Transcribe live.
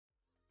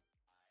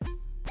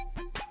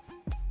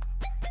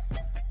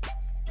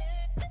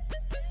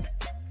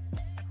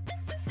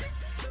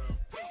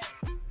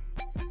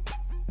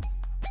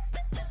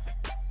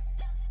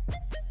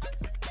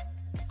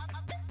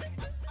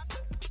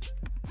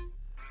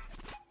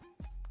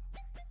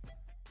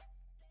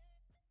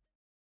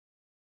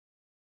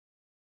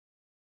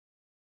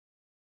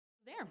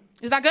There.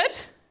 Is that good?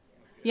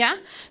 Yeah?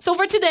 So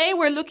for today,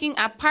 we're looking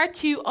at part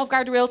 2 of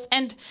guardrails.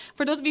 And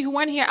for those of you who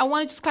weren't here, I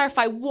want to just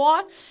clarify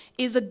what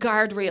is a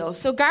guardrail.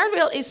 So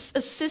guardrail is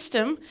a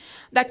system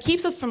that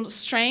keeps us from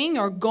straying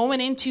or going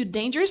into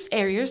dangerous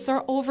areas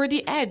or over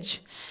the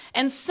edge.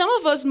 And some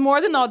of us, more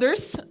than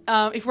others,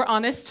 if we're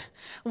honest,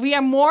 we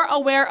are more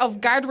aware of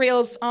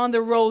guardrails on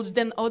the roads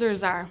than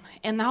others are.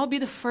 And I'll be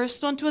the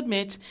first one to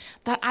admit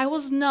that I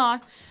was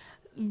not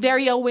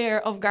very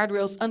aware of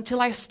guardrails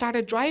until I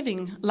started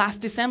driving last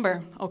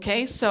December,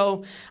 okay?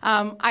 So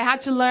I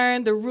had to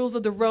learn the rules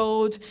of the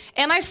road,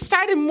 and I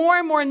started more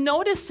and more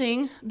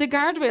noticing the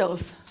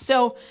guardrails.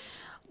 So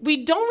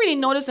we don't really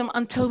notice them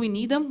until we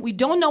need them. We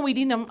don't know we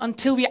need them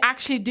until we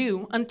actually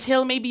do,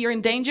 until maybe you're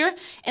in danger,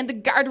 and the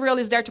guardrail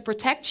is there to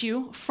protect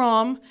you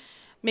from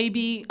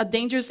maybe a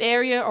dangerous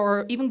area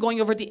or even going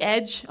over the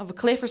edge of a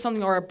cliff or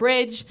something or a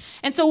bridge.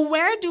 And so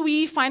where do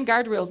we find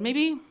guardrails?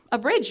 Maybe a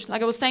bridge,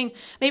 like I was saying.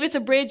 Maybe it's a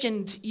bridge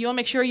and you want to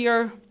make sure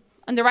you're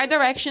in the right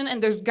direction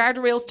and there's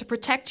guardrails to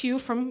protect you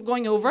from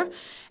going over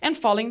and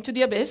falling to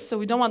the abyss, so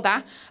we don't want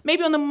that.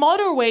 Maybe on the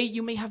motorway,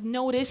 you may have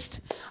noticed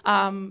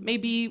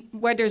maybe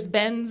where there's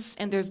bends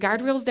and there's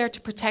guardrails there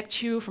to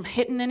protect you from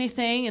hitting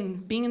anything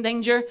and being in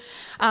danger.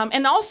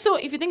 And also,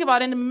 if you think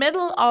about it, in the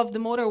middle of the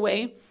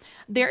motorway,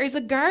 there is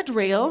a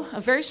guardrail,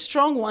 a very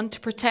strong one, to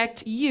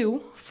protect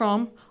you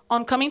from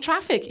oncoming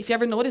traffic, if you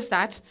ever noticed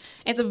that.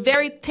 It's a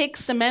very thick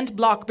cement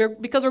block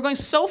because we're going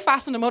so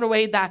fast on the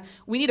motorway that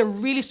we need a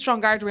really strong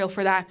guardrail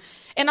for that.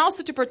 And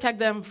also to protect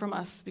them from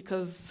us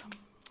because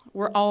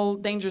we're all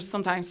dangerous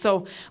sometimes.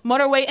 So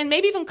motorway and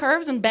maybe even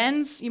curves and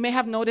bends, you may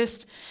have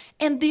noticed.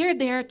 And they're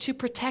there to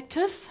protect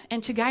us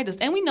and to guide us.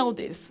 And we know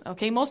this,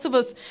 okay? Most of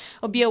us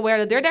will be aware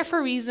that they're there for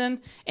a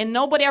reason, and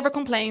nobody ever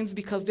complains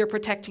because they're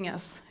protecting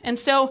us. And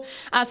so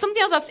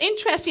something else that's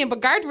interesting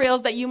about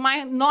guardrails that you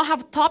might not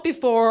have thought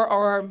before,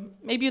 or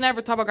maybe you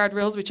never thought about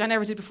guardrails, which I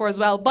never did before as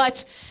well.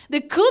 But the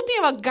cool thing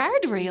about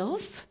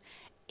guardrails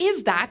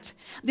is that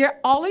they're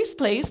always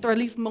placed, or at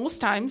least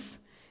most times,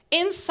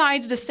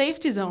 inside the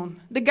safety zone.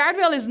 The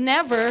guardrail is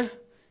never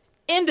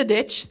in the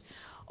ditch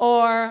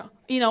or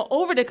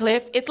over the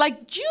cliff. It's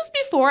like just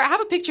before. I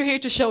have a picture here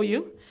to show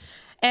you.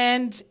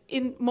 And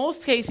in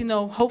most cases,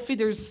 hopefully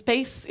there's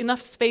enough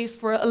space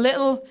for a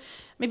little,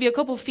 maybe a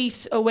couple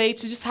feet away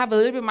to just have a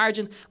little bit of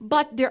margin.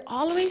 But they're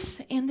always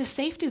in the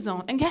safety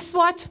zone. And guess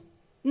what?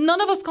 None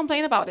of us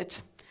complain about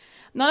it.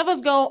 None of us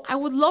go, I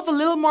would love a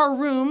little more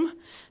room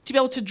to be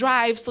able to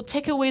drive, so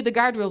take away the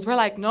guardrails. We're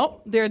like,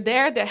 nope, they're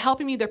there, they're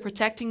helping me, they're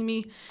protecting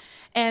me.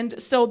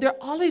 And so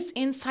they're always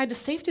inside the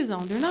safety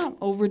zone. They're not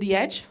over the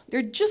edge.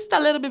 They're just a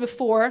little bit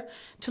before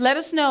to let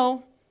us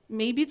know,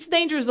 maybe it's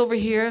dangerous over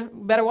here,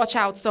 better watch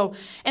out. So,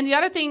 and the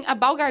other thing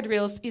about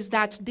guardrails is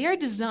that they're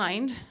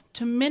designed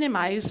to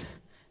minimize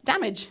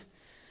damage.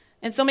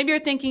 And so maybe you're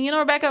thinking,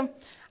 Rebecca,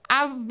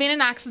 I've been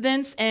in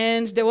accidents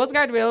and there was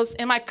guardrails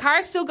and my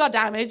car still got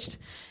damaged.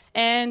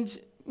 And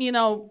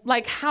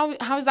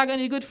how is that going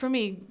to be good for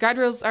me?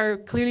 Guardrails are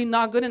clearly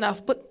not good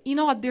enough. But you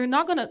know what? They're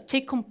not going to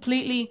take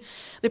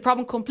the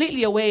problem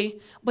completely away.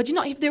 But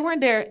if they weren't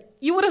there,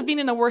 you would have been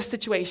in a worse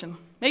situation.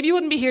 Maybe you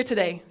wouldn't be here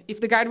today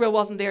if the guardrail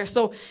wasn't there.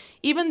 So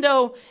even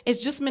though it's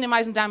just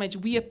minimizing damage,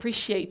 we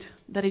appreciate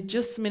that it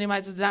just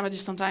minimizes damage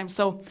sometimes.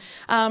 So,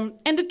 and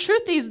the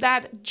truth is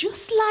that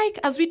just like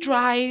as we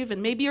drive,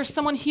 and maybe you're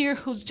someone here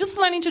who's just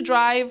learning to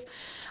drive,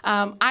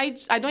 I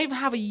don't even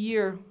have a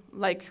year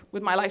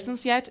with my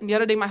license yet. And the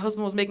other day my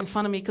husband was making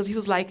fun of me because he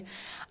was like,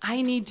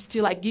 I need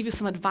to give you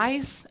some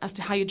advice as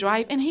to how you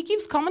drive. And he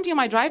keeps commenting on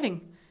my driving.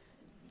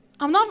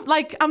 I'm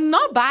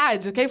not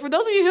bad, okay? For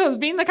those of you who have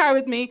been in the car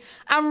with me,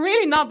 I'm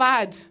really not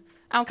bad.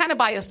 I'm kind of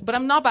biased, but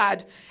I'm not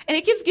bad. And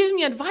he keeps giving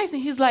me advice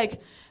and he's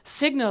like,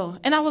 signal.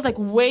 And I was like,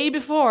 way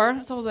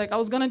before. So I was like, I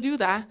was going to do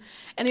that.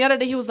 And the other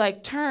day he was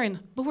like, turn.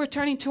 But we're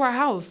turning to our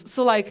house.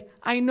 So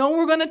I know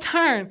we're going to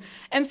turn.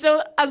 And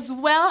so as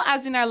well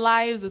as in our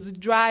lives, as we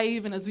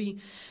drive and as we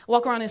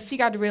walk around and see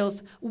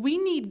guardrails, we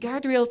need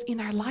guardrails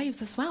in our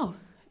lives as well.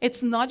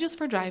 It's not just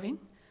for driving.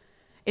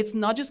 It's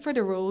not just for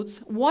the roads.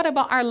 What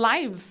about our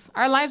lives?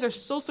 Our lives are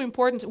so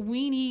important.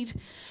 We need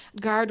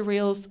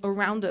guardrails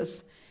around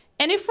us.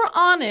 And if we're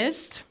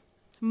honest,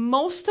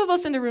 most of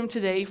us in the room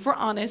today, if we're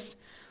honest,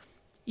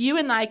 you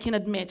and I can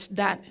admit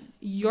that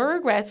your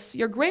regrets,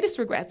 your greatest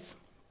regrets,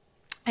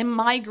 and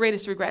my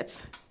greatest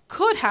regrets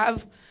could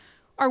have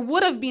or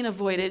would have been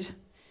avoided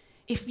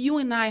if you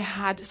and I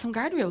had some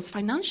guardrails,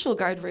 financial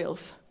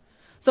guardrails,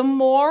 some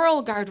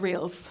moral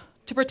guardrails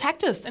to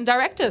protect us and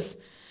direct us,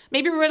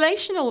 maybe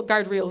relational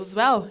guardrails as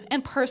well,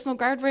 and personal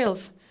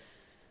guardrails.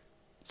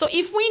 So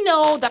if we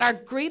know that our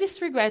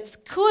greatest regrets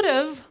could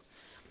have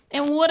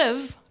and would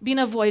have been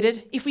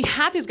avoided if we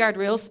had these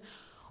guardrails,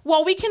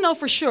 what we can know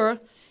for sure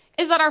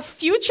is that our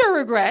future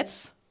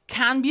regrets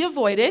can be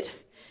avoided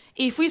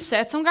if we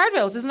set some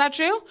guardrails. Isn't that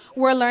true?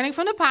 We're learning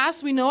from the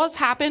past. We know what's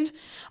happened.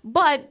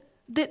 But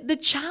the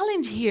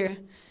challenge here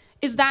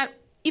is that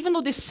even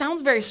though this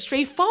sounds very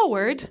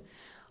straightforward,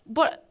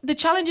 but the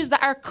challenge is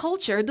that our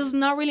culture does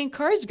not really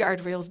encourage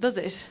guardrails, does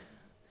it?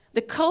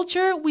 The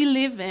culture we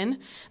live in,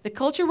 the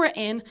culture we're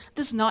in,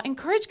 does not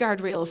encourage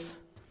guardrails.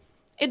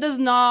 It does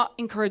not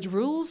encourage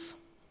rules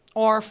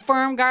or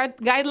firm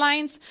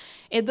guidelines.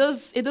 It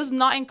does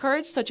not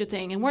encourage such a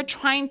thing. And we're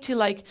trying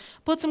to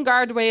put some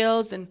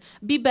guardrails and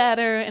be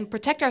better and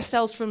protect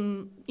ourselves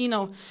from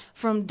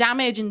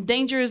damage and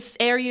dangerous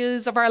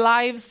areas of our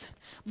lives.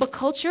 But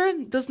culture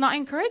does not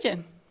encourage it.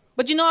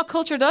 But you know what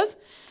culture does?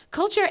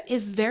 Culture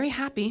is very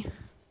happy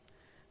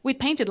with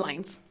painted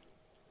lines.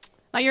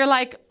 Now you're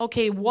like,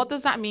 okay, what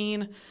does that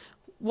mean?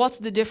 What's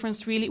the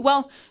difference really?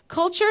 Well,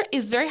 culture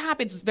is very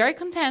happy. It's very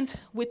content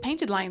with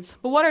painted lines.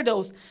 But what are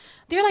those?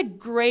 They're like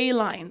gray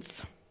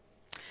lines.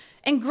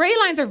 And gray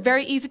lines are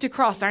very easy to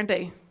cross, aren't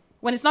they?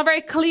 When it's not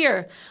very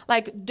clear,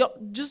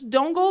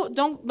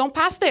 don't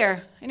pass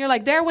there. And you're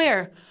like, there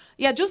where?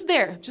 Yeah, just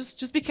there.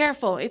 Just be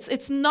careful.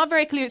 It's not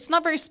very clear. It's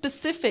not very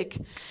specific.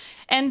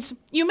 And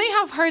you may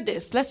have heard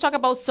this. Let's talk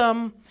about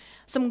some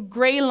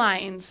gray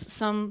lines,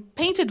 some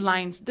painted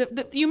lines.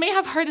 You may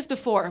have heard this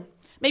before.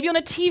 Maybe on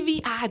a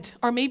TV ad,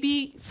 or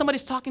maybe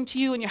somebody's talking to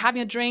you and you're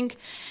having a drink,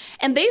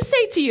 and they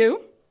say to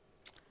you,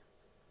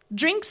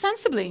 drink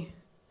sensibly.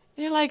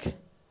 And you're like,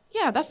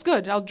 yeah, that's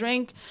good. I'll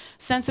drink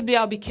sensibly.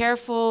 I'll be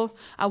careful.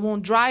 I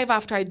won't drive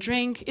after I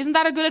drink. Isn't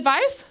that a good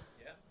advice?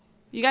 Yeah.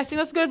 You guys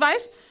think that's good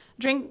advice?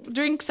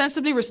 Drink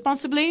sensibly,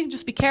 responsibly.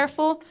 Just be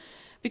careful.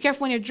 Be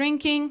careful when you're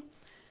drinking.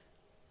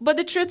 But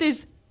the truth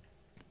is,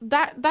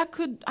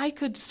 I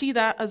could see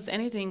that as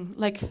anything.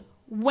 Like,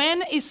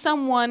 when is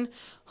someone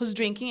who's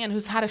drinking and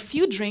who's had a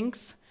few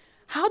drinks,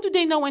 how do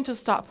they know when to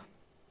stop?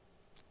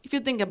 If you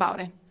think about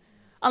it.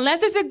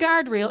 Unless there's a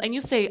guardrail and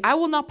you say, I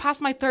will not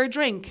pass my third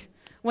drink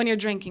when you're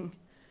drinking.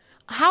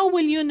 How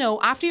will you know,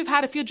 after you've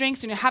had a few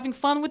drinks and you're having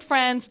fun with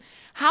friends,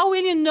 how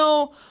will you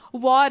know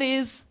what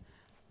is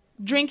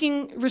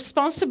drinking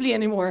responsibly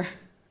anymore?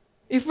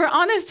 If we're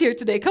honest here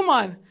today, come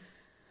on.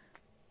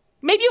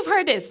 Maybe you've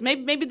heard this.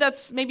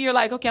 Maybe you're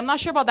like, okay, I'm not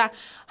sure about that.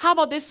 How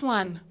about this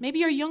one? Maybe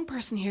you're a young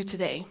person here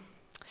today.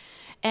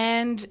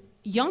 And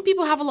young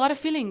people have a lot of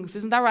feelings,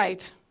 isn't that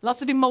right?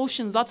 Lots of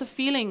emotions, lots of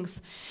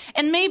feelings.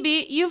 And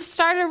maybe you've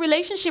started a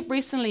relationship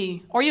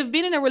recently, or you've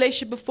been in a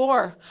relationship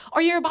before,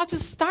 or you're about to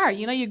start.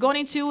 You're going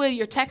into it,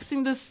 you're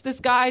texting this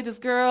guy, this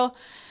girl.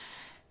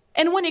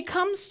 And when it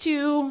comes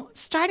to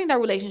starting that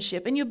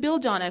relationship and you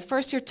build on it,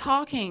 first you're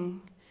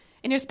talking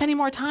and you're spending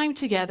more time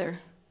together.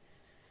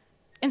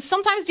 And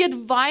sometimes the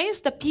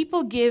advice that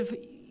people give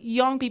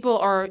young people,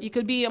 or you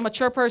could be a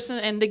mature person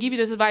and they give you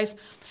this advice,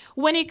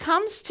 when it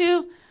comes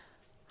to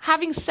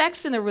having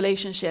sex in a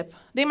relationship,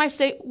 they might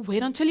say,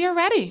 wait until you're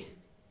ready.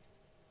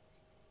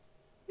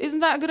 Isn't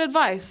that good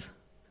advice?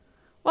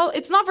 Well,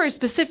 it's not very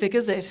specific,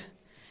 is it?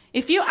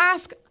 If you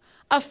ask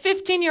a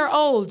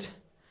 15-year-old,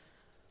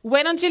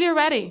 wait until you're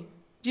ready,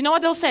 do you know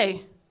what they'll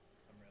say?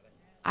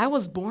 I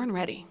was born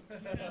ready.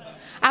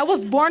 I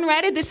was born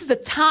ready. This is the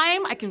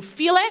time. I can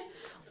feel it.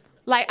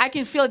 I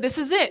can feel it. This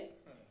is it.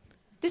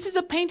 This is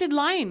a painted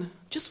line.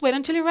 Just wait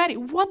until you're ready.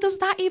 What does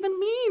that even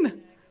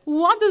mean?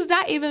 What does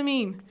that even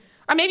mean?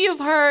 Or maybe you've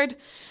heard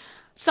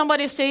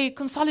somebody say,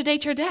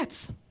 consolidate your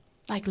debts.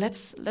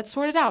 Let's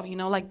sort it out.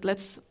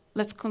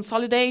 Let's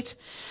consolidate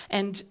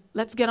and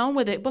let's get on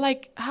with it.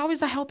 But how is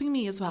that helping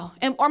me as well?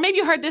 Or maybe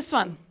you heard this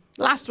one.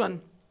 Last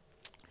one.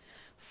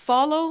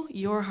 Follow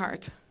your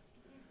heart.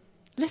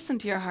 Listen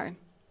to your heart.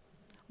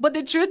 But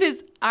the truth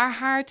is, our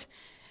heart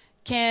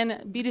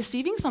can be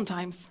deceiving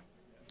sometimes.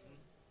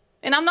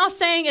 And I'm not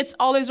saying it's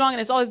always wrong and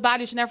it's always bad,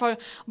 you should never follow.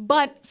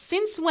 But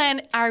since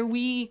when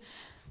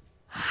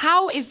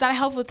how is that a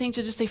helpful thing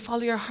to just say,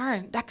 follow your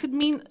heart? That could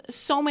mean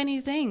so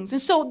many things.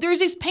 And so there's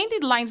these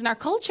painted lines in our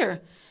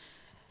culture.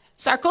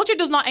 So our culture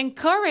does not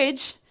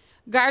encourage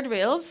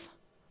guardrails,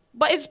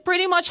 but it's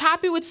pretty much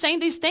happy with saying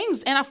these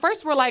things. And at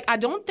first we're like, I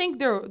don't think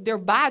they're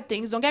bad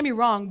things, don't get me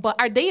wrong, but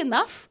are they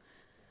enough?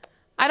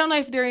 I don't know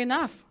if they're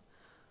enough.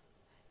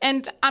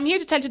 And I'm here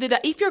to tell you today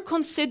that if you're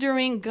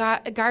considering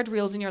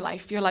guardrails in your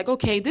life, you're like,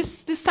 okay,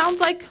 this sounds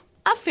like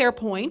a fair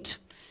point.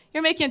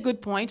 You're making a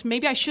good point.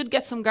 Maybe I should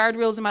get some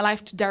guardrails in my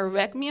life to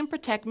direct me and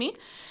protect me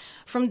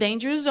from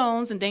dangerous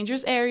zones and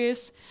dangerous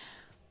areas.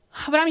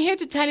 But I'm here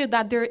to tell you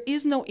that there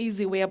is no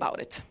easy way about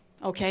it,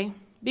 okay?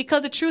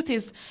 Because the truth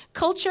is,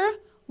 culture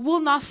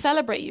will not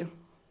celebrate you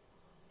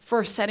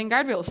for setting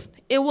guardrails.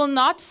 It will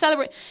not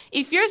celebrate.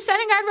 If you're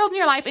setting guardrails in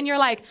your life and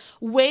you're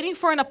waiting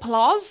for an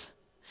applause,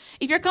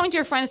 if you're coming to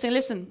your friend and saying,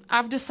 listen,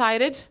 I've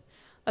decided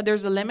that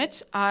there's a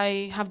limit.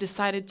 I have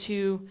decided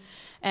to,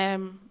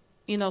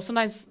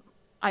 sometimes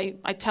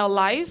I tell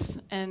lies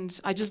and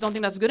I just don't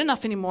think that's good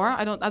enough anymore.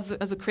 I don't, as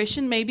a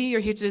Christian, maybe you're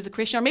here today as a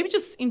Christian, or maybe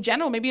just in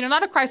general, maybe you're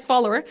not a Christ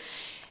follower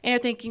and you're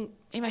thinking,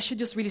 maybe I should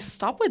just really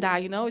stop with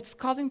that. It's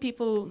causing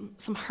people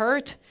some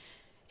hurt.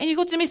 And you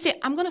go to me and say,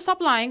 I'm going to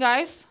stop lying,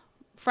 guys.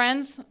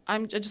 Friends, I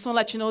just want to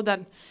let you know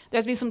that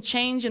there's been some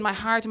change in my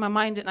heart and my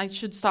mind and I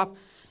should stop.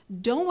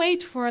 Don't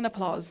wait for an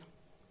applause.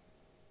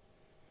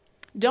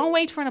 Don't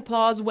wait for an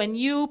applause when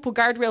you put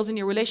guardrails in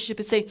your relationship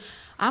and say,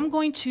 I'm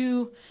going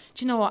to,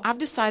 I've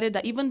decided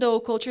that even though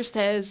culture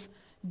says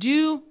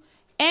do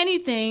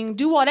anything,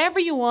 do whatever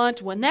you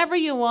want, whenever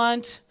you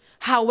want,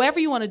 however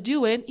you want to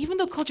do it, even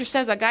though culture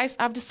says that, guys,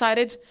 I've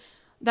decided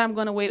that I'm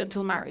going to wait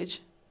until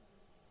marriage.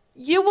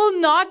 You will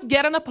not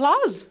get an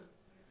applause.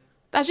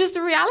 That's just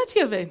the reality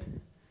of it.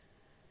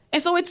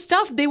 And so it's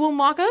tough. They will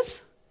mock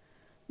us.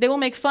 They will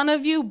make fun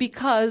of you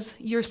because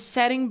you're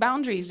setting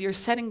boundaries. You're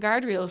setting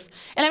guardrails.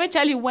 And let me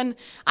tell you, when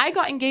I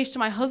got engaged to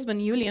my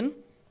husband, Julian,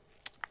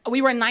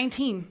 we were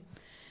 19.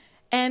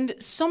 And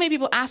so many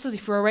people asked us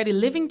if we were already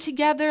living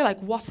together, like,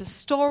 what's the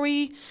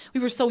story? We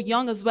were so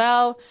young as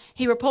well.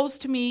 He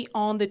proposed to me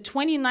on the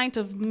 29th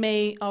of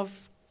May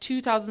of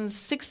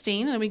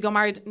 2016, and we got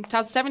married in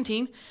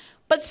 2017.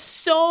 But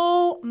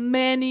so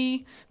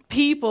many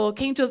people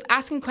came to us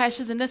asking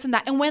questions and this and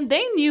that. And when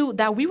they knew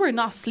that we were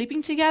not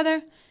sleeping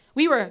together,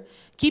 we were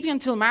keeping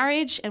until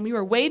marriage and we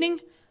were waiting,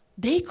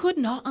 they could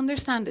not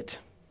understand it.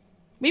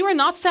 We were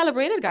not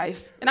celebrated,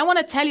 guys. And I want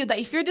to tell you that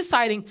if you're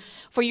deciding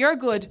for your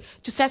good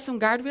to set some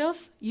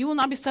guardrails, you will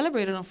not be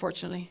celebrated,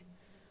 unfortunately.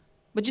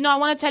 But I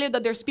want to tell you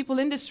that there's people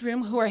in this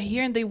room who are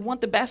here and they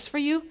want the best for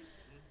you.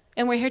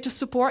 And we're here to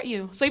support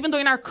you. So even though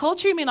in our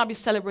culture you may not be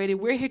celebrated,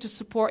 we're here to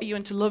support you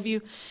and to love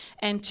you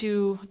and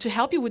to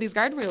help you with these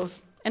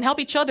guardrails and help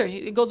each other.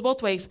 It goes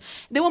both ways.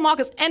 They will mock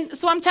us. And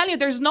so I'm telling you,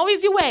 there's no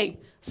easy way.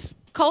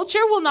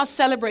 Culture will not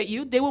celebrate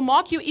you. They will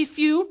mock you if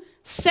you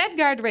set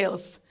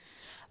guardrails.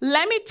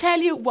 Let me tell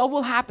you what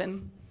will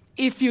happen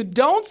if you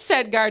don't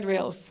set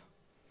guardrails.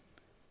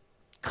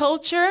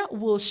 Culture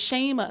will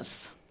shame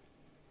us.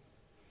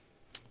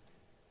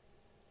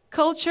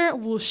 Culture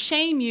will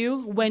shame you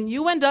when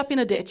you end up in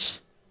a ditch.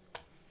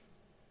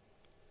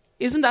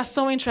 Isn't that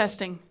so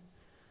interesting?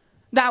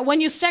 That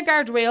when you set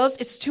guardrails,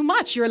 it's too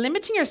much. You're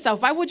limiting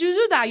yourself. Why would you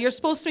do that? You're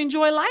supposed to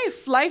enjoy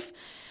life. Life,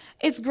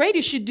 it's great.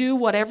 You should do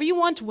whatever you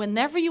want,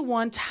 whenever you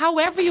want,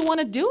 however you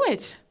want to do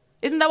it.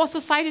 Isn't that what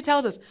society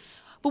tells us?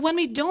 But when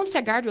we don't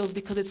set guardrails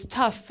because it's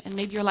tough and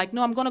maybe you're like,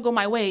 no, I'm going to go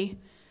my way,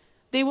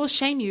 they will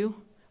shame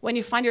you when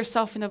you find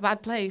yourself in a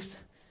bad place.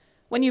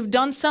 When you've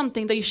done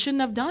something that you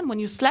shouldn't have done, when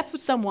you slept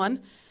with someone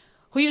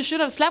who you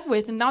should have slept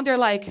with, and now they're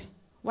like,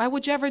 why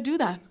would you ever do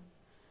that?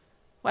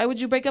 Why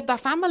would you break up that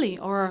family?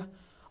 Or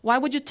why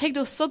would you take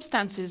those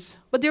substances?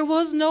 But there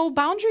was no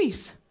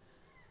boundaries.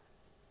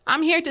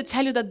 I'm here to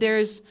tell you that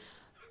there's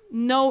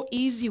no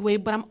easy way,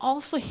 but I'm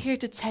also here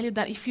to tell you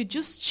that if you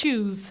just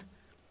choose,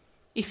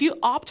 if you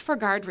opt for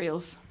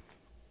guardrails,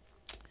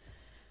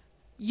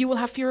 you will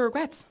have fewer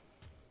regrets.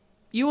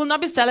 You will not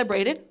be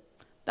celebrated.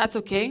 That's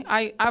okay.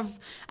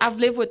 I've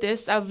lived with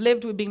this. I've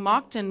lived with being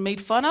mocked and made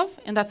fun of,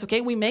 and that's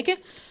okay. We make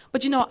it.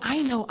 But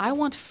I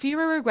want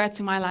fewer regrets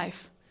in my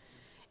life.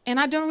 And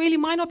I don't really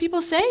mind what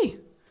people say.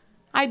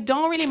 I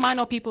don't really mind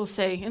what people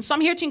say. And so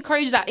I'm here to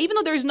encourage that. Even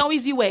though there is no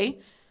easy way,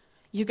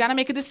 you got to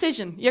make a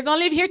decision. You're going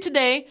to live here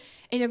today,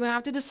 and you're going to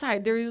have to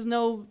decide. There is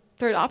no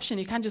third option.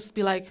 You can't just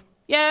be like,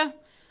 yeah,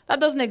 that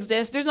doesn't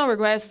exist. There's no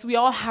regrets. We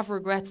all have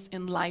regrets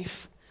in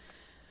life.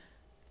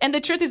 And the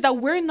truth is that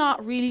we're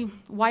not really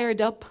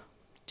wired up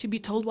to be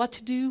told what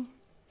to do,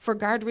 for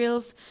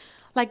guardrails.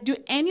 Like, do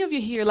any of you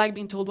here like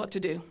being told what to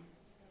do?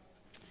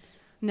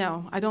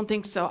 No, I don't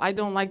think so. I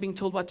don't like being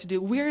told what to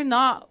do.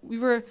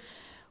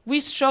 We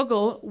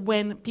struggle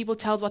when people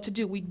tell us what to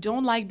do. We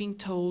don't like being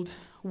told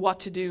what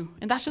to do.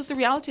 And that's just the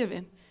reality of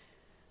it.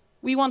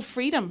 We want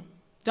freedom,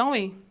 don't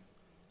we?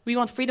 We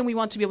want freedom. We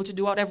want to be able to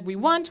do whatever we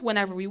want,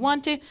 whenever we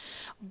want it.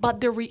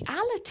 But the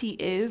reality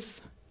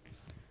is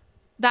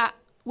that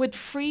with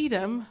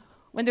freedom,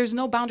 when there's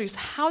no boundaries,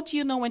 how do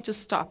you know when to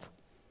stop?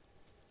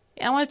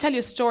 And I want to tell you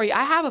a story.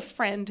 I have a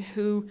friend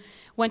who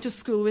went to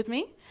school with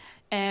me,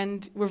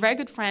 and we're very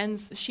good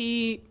friends.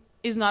 She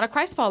is not a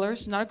Christ follower.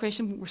 She's not a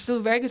Christian. We're still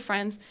very good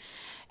friends.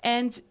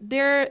 And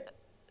there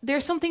are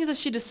some things that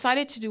she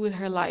decided to do with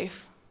her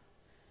life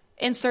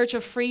in search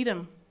of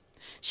freedom.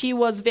 She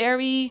was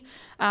very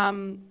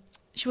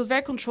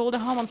controlled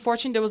at home.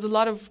 Unfortunately, there was a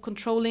lot of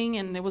controlling,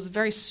 and it was a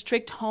very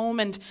strict home.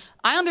 And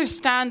I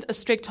understand a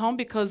strict home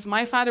because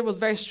my father was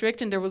very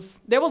strict, and there was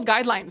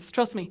guidelines.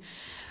 Trust me.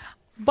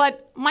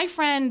 But my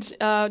friend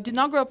did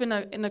not grow up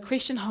in a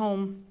Christian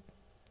home,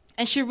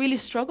 and she really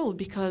struggled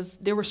because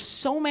there were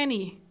so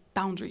many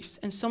boundaries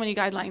and so many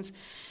guidelines.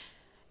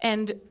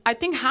 And I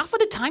think half of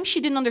the time she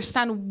didn't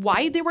understand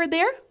why they were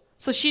there.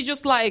 So she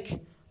just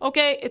like,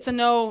 okay, it's a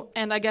no,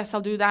 and I guess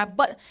I'll do that.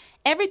 But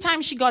every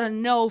time she got a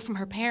no from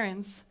her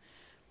parents,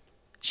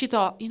 she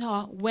thought,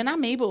 when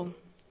I'm able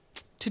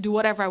to do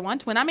whatever I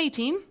want, when I'm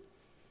 18,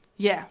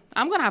 yeah,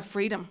 I'm going to have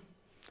freedom.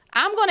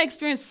 I'm going to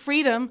experience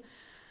freedom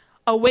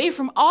away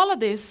from all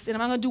of this,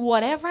 and I'm going to do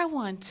whatever I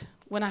want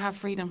when I have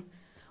freedom.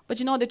 But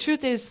the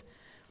truth is,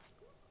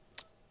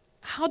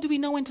 how do we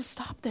know when to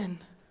stop then?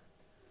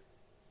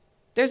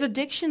 There's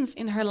addictions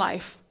in her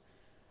life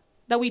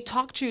that we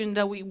talk to and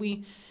that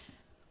we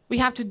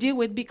have to deal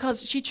with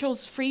because she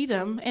chose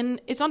freedom. And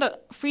it's not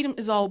that freedom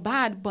is all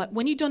bad, but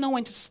when you don't know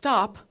when to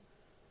stop,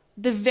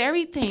 the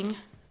very thing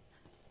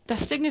that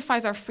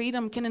signifies our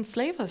freedom can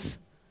enslave us.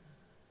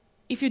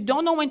 If you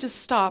don't know when to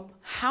stop,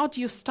 how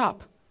do you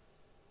stop?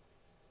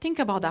 Think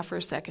about that for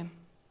a second.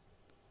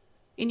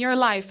 in your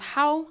life,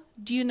 how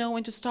do you know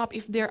when to stop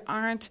if there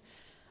aren't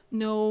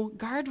no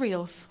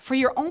guardrails for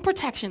your own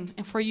protection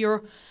and for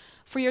your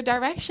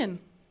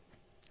direction?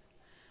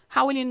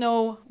 How will you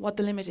know what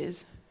the limit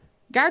is?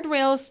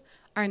 Guardrails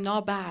are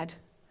not bad.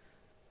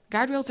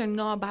 Guardrails are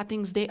not bad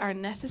things. They are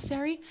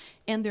necessary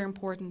and they're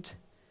important.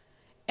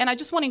 And I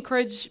just want to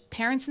encourage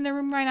parents in the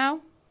room right now.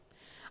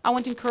 I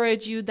want to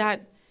encourage you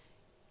that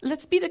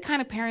let's be the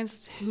kind of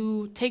parents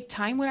who take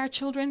time with our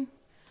children.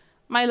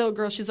 My little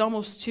girl, she's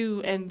almost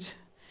 2, and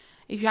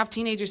if you have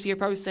teenagers here,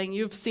 probably saying,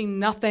 you've seen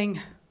nothing.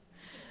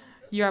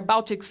 You're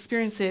about to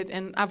experience it.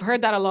 And I've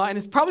heard that a lot, and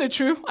it's probably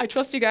true. I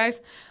trust you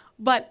guys.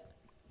 But,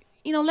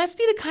 let's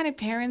be the kind of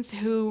parents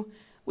who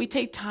we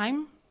take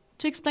time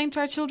to explain to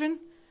our children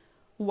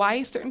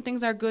why certain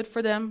things are good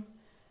for them.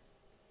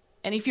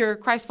 And if you're a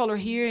Christ follower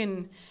here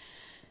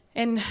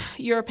and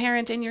you're a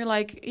parent and you're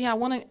like, I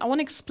want to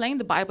explain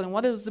the Bible and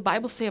what does the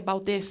Bible say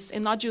about this,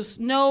 and not just,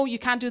 no, you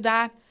can't do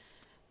that.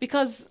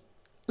 Because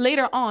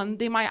later on,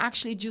 they might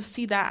actually just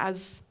see that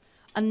as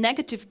a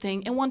negative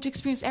thing and want to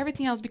experience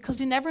everything else because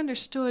they never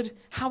understood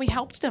how he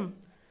helped them.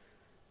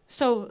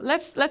 So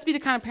let's be the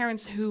kind of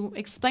parents who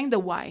explain the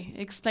why,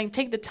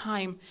 take the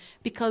time,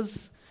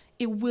 because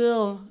it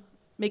will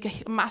make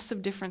a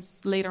massive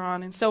difference later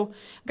on. And so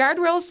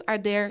guardrails are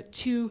there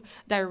to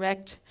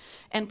direct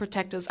and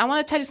protect us. I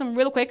want to tell you something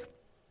real quick.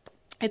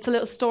 It's a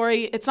little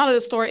story. It's not a little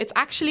story. It's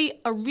actually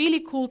a really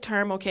cool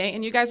term, okay?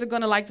 And you guys are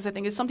going to like this, I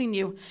think. It's something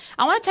new.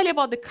 I want to tell you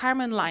about the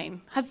Kármán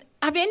line. Have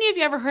any of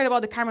you ever heard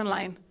about the Kármán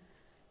line?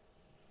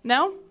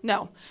 No?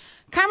 No.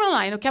 Kármán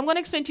line, okay, I'm going to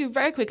explain to you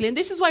very quickly. And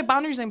this is why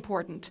boundaries are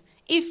important.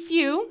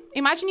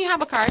 Imagine you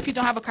have a car, if you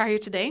don't have a car here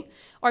today,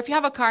 or if you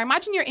have a car,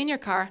 imagine you're in your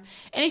car,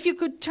 and if you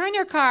could turn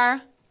your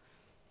car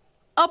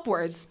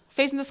upwards,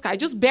 facing the sky.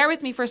 Just bear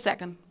with me for a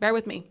second. Bear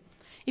with me.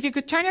 If you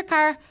could turn your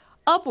car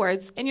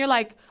upwards and you're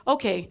like,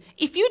 okay,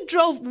 if you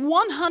drove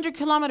 100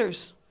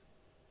 kilometers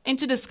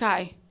into the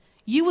sky,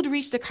 you would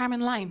reach the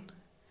Kármán line.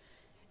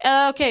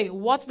 Okay,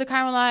 what's the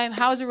Kármán line?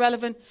 How is it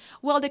relevant?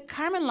 Well, the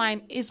Kármán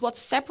line is what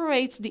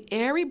separates the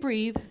air we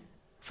breathe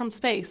from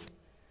space,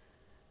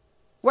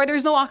 where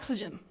there's no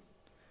oxygen.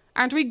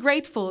 Aren't we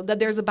grateful that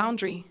there's a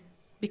boundary?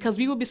 Because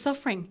we will be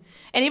suffering.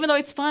 And even though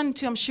it's fun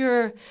to, I'm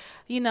sure,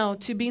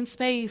 to be in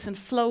space and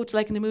float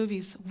like in the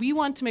movies, we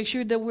want to make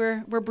sure that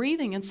we're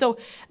breathing. And so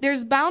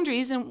there's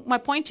boundaries. And my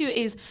point to you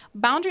is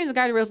boundaries and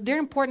guardrails, they're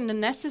important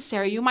and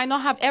necessary. You might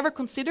not have ever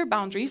considered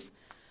boundaries,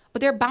 but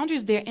there are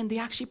boundaries there and they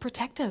actually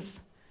protect us.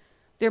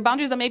 There are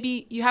boundaries that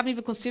maybe you haven't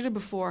even considered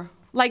before.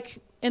 Like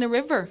in a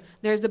river,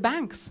 there's the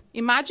banks.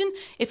 Imagine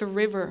if a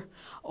river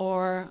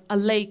or a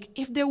lake,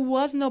 if there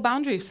was no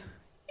boundaries,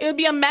 it would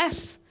be a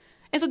mess.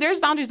 And so there's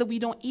boundaries that we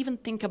don't even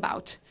think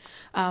about.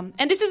 And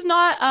this is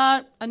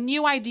not a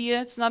new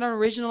idea. It's not an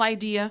original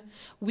idea.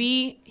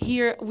 We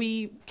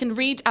can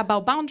read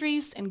about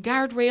boundaries and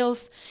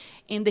guardrails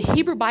in the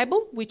Hebrew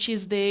Bible, which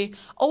is the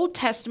Old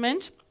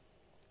Testament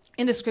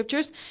in the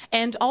scriptures,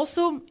 and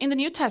also in the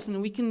New Testament.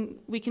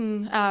 We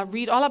can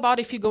read all about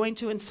it if you go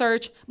into and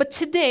search. But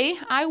today,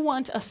 I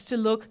want us to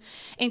look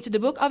into the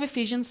book of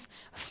Ephesians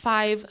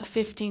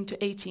 5:15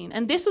 to 18.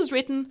 And this was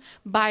written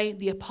by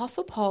the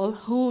Apostle Paul,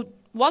 who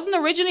wasn't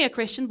originally a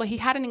Christian, but he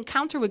had an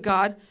encounter with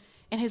God,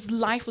 and his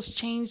life was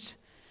changed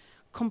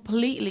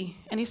completely.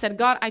 And he said,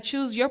 God, I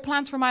choose your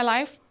plans for my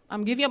life.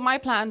 I'm giving up my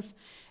plans,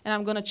 and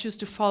I'm going to choose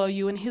to follow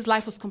you. And his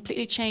life was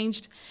completely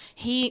changed.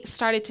 He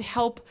started to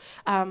help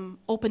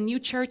open new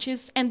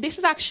churches. And this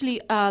is actually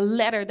a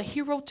letter that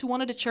he wrote to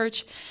one of the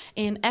church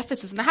in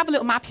Ephesus. And I have a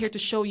little map here to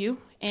show you.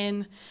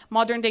 In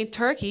modern-day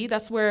Turkey,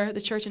 that's where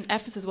the church in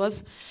Ephesus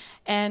was.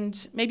 And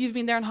maybe you've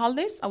been there on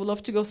holidays. I would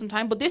love to go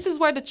sometime. But this is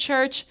where the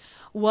church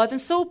was.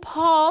 And so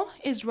Paul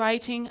is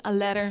writing a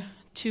letter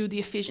to the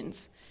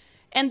Ephesians.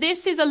 And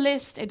this is a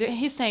list.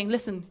 He's saying,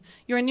 listen,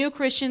 you're new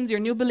Christians, you're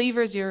new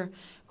believers, you're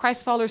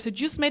Christ followers who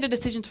just made a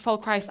decision to follow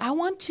Christ. I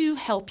want to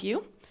help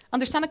you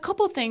understand a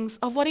couple of things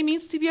of what it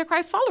means to be a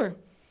Christ follower.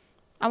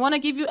 I want to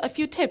give you a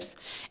few tips.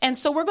 And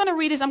so we're going to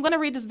read this. I'm going to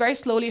read this very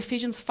slowly,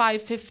 Ephesians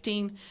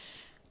 5:15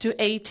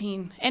 to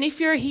 18. And if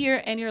you're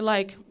here and you're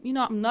like,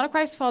 I'm not a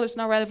Christ follower, it's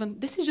not relevant,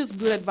 this is just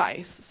good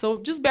advice. So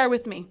just bear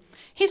with me.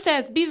 He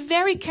says, be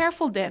very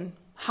careful then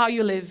how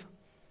you live.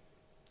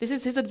 This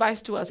is his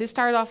advice to us. He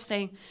started off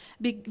saying,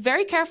 be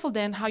very careful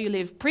then how you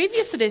live.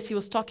 Previous to this, he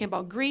was talking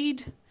about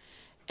greed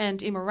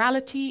and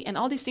immorality and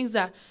all these things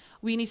that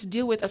we need to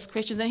deal with as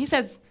Christians. And he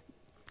says,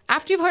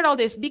 after you've heard all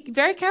this, be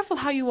very careful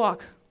how you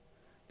walk.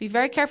 Be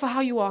very careful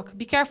how you walk.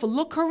 Be careful.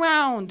 Look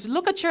around.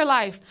 Look at your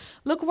life.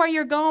 Look where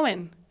you're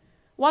going.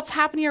 What's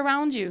happening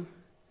around you?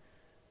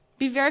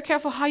 Be very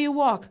careful how you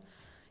walk.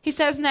 He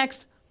says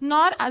next,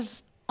 not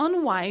as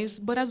unwise,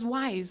 but as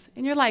wise.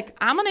 And you're like,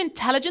 I'm an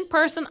intelligent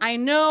person. I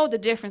know the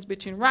difference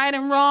between right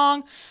and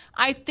wrong.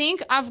 I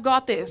think I've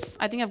got this.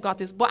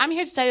 But I'm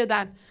here to tell you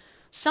that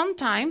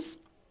sometimes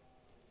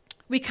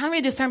we can't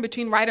really discern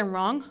between right and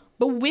wrong,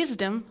 but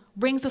wisdom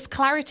brings us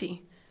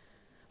clarity.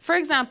 For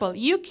example,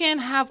 you can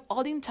have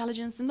all the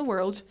intelligence in the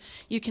world.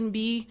 You can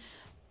be,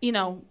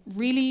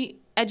 really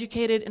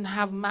educated and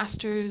have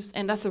masters,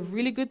 and that's a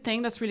really good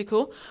thing. That's really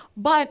cool.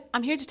 But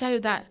I'm here to tell you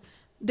that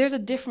there's a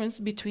difference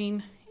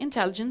between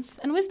intelligence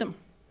and wisdom.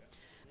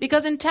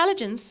 Because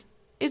intelligence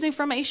is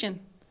information.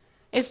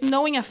 It's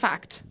knowing a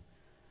fact.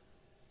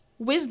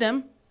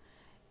 Wisdom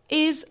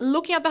is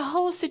looking at the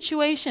whole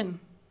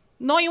situation,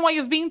 knowing what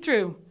you've been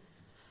through.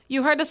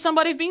 You heard that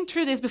somebody's been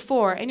through this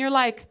before, and you're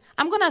like,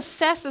 I'm going to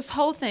assess this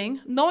whole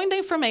thing, knowing the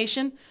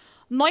information,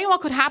 knowing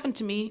what could happen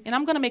to me, and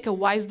I'm going to make a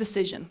wise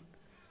decision.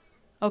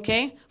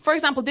 Okay? For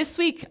example, this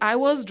week, I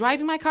was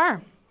driving my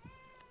car,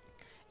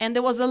 and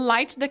there was a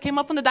light that came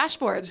up on the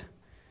dashboard.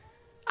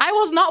 I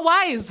was not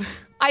wise.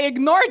 I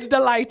ignored the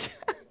light.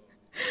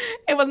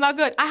 It was not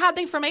good. I had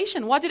the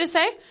information. What did it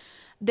say?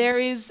 There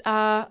is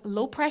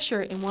low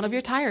pressure in one of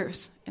your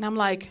tires. And I'm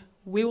like,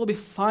 we will be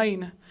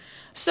fine.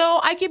 So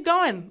I keep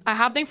going. I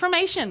have the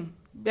information.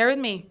 Bear with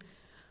me.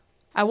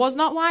 I was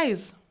not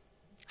wise.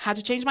 Had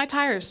to change my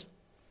tires.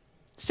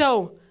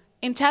 So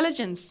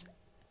intelligence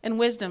and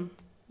wisdom,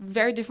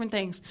 very different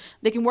things.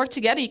 They can work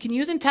together. You can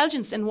use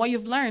intelligence and what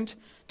you've learned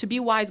to be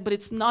wise, but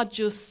it's not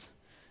just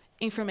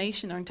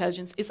information or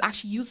intelligence. It's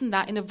actually using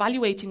that and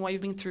evaluating what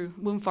you've been through,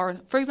 moving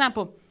forward. For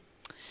example,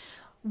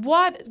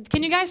 what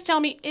can you guys tell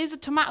me, is a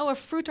tomato a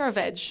fruit or a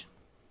veg?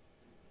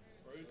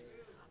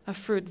 A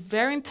fruit.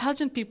 Very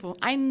intelligent people.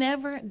 I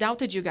never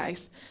doubted you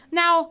guys.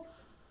 Now,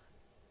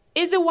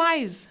 is it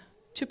wise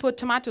to put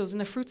tomatoes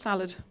in a fruit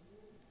salad?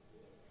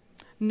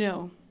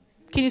 No.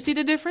 Can you see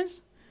the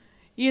difference?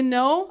 You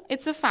know,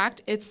 it's a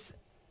fact, it's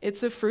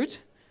a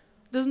fruit.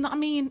 Does not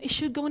mean it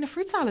should go in a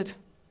fruit salad.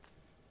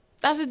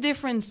 That's the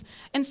difference.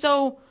 And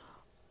so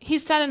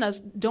he's telling us,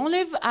 don't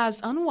live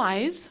as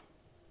unwise,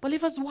 but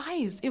live as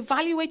wise.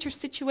 Evaluate your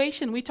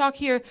situation. We talk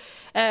here,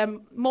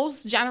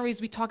 most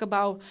Januaries we talk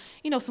about,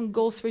 some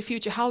goals for the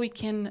future, how we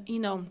can,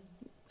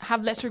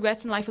 have less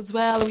regrets in life as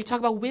well. And we talk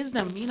about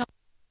wisdom.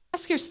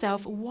 Ask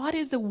yourself, what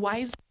is the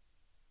wise thing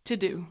to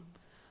do?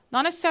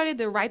 Not necessarily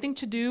the right thing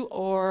to do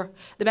or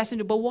the best thing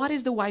to do, but what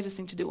is the wisest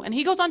thing to do? And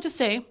he goes on to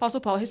say,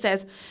 Apostle Paul, he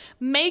says,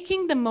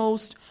 making the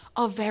most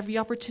of every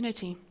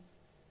opportunity.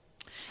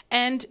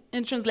 And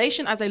in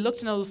translation, as I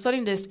looked and I was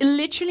studying this, it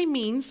literally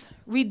means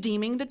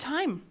redeeming the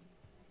time.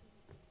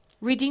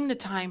 Redeem the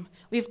time.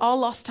 We've all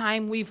lost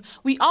time. We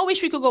all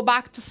wish we could go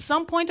back to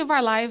some point of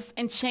our lives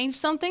and change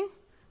something.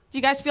 Do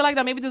you guys feel like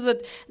that?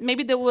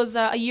 Maybe there was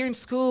a year in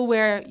school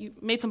where you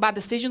made some bad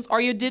decisions, or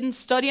you didn't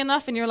study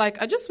enough and you're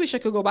like, I just wish I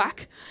could go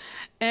back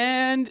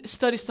and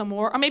study some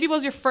more. Or maybe it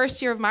was your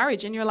first year of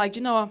marriage and you're like,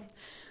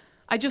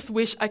 I just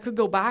wish I could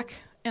go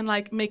back and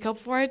make up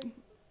for it.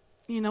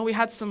 We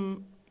had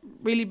some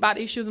really bad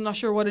issues. I'm not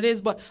sure what it is,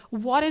 but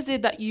what is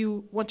it that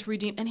you want to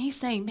redeem? And he's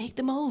saying, make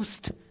the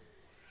most.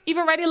 You've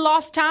already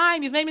lost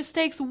time. You've made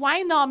mistakes.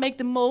 Why not make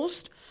the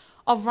most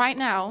of right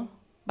now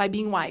by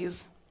being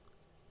wise?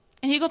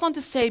 And he goes on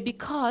to say,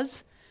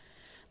 because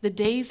the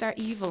days are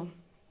evil.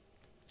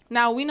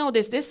 Now, we know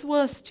this. This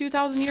was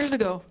 2,000 years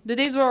ago. The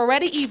days were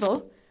already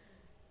evil.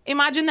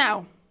 Imagine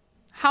now.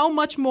 How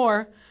much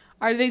more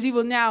are the days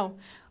evil now?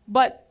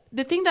 But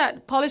the thing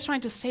that Paul is trying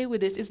to say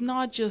with this is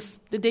not just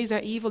the days are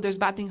evil, there's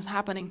bad things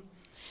happening.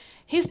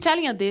 He's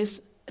telling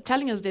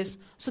us this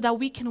so that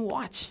we can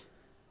watch.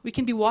 We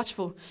can be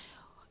watchful.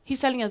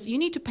 He's telling us, you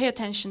need to pay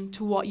attention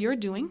to what you're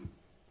doing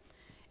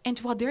and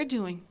to what they're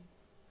doing.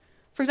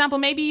 For example,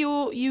 maybe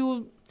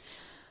you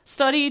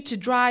study to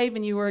drive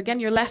and you were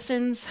getting your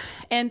lessons.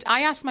 And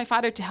I asked my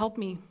father to help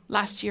me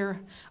last year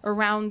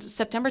around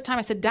September time.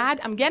 I said, Dad,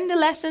 I'm getting the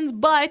lessons,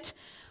 but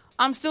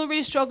I'm still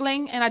really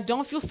struggling and I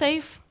don't feel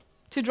safe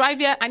to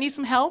drive yet. I need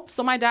some help.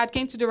 So my dad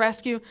came to the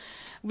rescue.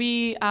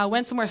 We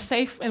went somewhere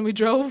safe and we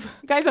drove.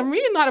 Guys, I'm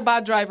really not a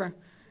bad driver.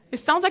 It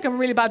sounds like I'm a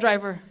really bad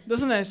driver,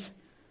 doesn't it?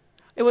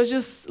 It was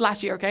just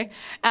last year, okay?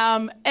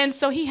 And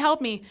so he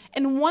helped me.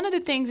 And one of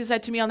the things he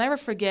said to me, I'll never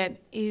forget,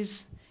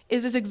 is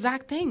this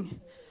exact thing.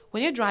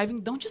 When you're driving,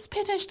 don't just pay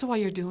attention to what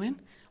you're doing.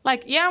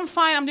 Yeah, I'm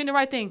fine, I'm doing the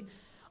right thing.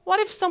 What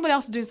if somebody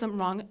else is doing something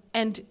wrong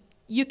and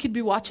you could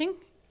be watching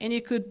and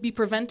you could be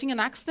preventing an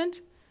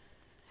accident?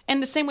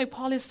 And the same way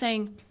Paul is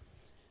saying,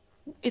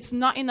 it's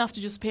not enough to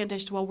just pay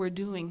attention to what we're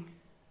doing.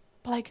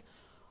 But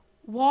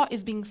what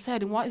is being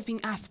said and what is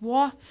being asked?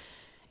 What,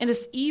 in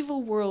this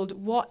evil world,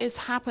 what is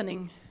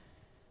happening?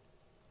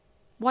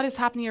 What is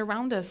happening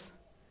around us?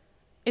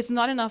 It's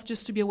not enough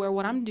just to be aware of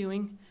what I'm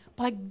doing,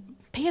 but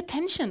pay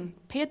attention.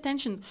 Pay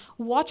attention.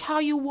 Watch how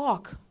you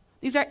walk.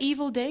 These are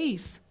evil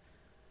days.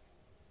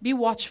 Be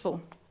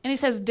watchful. And he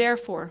says,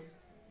 therefore.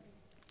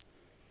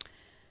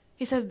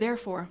 He says,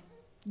 therefore,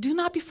 do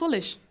not be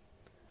foolish.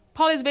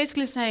 Paul is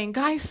basically saying,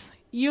 guys,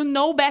 you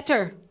know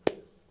better.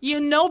 You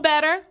know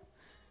better.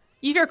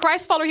 If you're a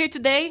Christ follower here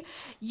today,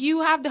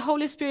 you have the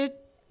Holy Spirit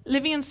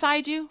living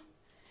inside you.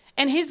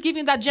 And he's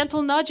giving that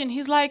gentle nudge and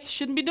he's like,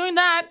 shouldn't be doing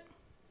that.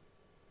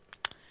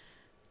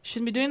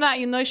 Shouldn't be doing that.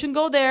 You shouldn't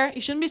go there.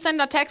 You shouldn't be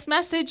sending a text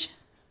message.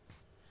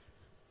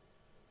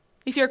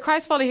 If you're a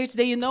Christ follower here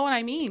today, you know what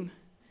I mean.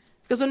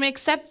 Because when we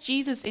accept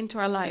Jesus into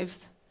our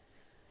lives,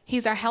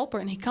 he's our helper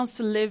and he comes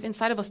to live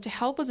inside of us to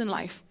help us in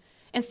life.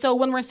 And so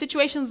when we're in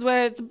situations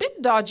where it's a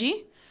bit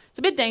dodgy, it's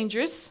a bit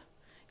dangerous,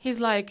 he's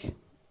like,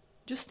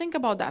 just think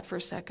about that for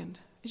a second.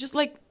 It's just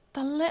like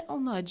the little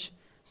nudge.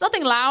 It's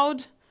nothing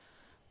loud.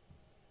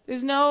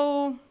 There's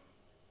nothing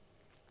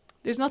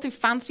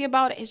fancy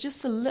about it. It's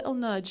just a little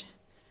nudge.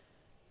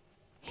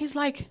 He's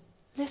like,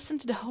 listen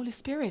to the Holy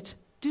Spirit.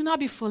 Do not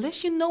be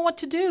foolish. You know what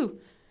to do.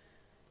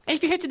 And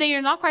if you're here today,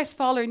 you're not Christ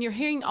follower, and you're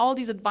hearing all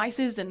these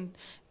advices and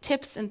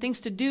tips and things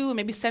to do, and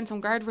maybe send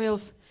some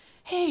guardrails.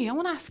 Hey, I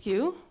want to ask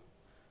you,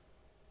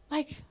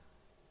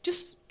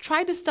 just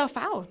try this stuff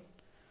out.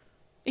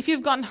 If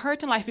you've gotten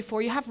hurt in life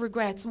before, you have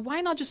regrets,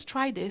 why not just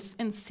try this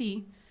and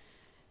see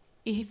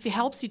if it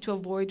helps you to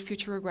avoid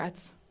future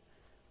regrets?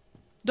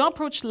 Don't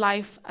approach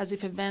life as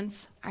if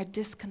events are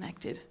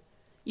disconnected.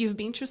 You've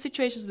been through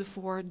situations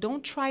before.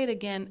 Don't try it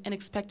again and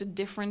expect a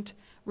different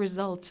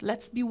result.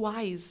 Let's be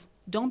wise.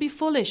 Don't be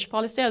foolish.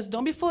 Paul says,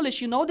 don't be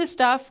foolish. You know this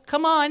stuff.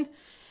 Come on.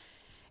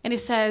 And he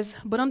says,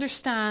 but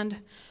understand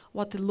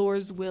what the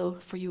Lord's will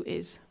for you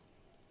is.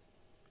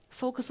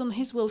 Focus on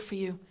his will for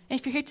you. And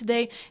if you're here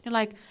today, you're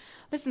like,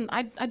 listen,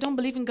 I don't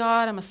believe in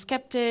God. I'm a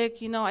skeptic.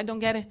 I don't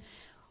get it.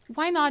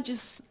 Why not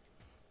just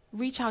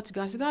reach out to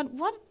God? Say, God,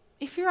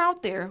 if you're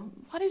out there,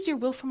 what is your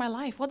will for my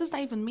life? What does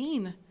that even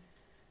mean?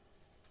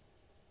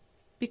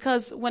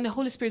 Because when the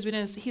Holy Spirit is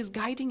within us, he's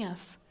guiding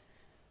us.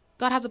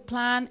 God has a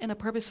plan and a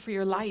purpose for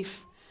your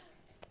life.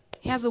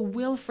 He has a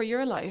will for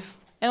your life.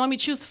 And when we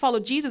choose to follow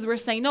Jesus, we're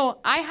saying, no,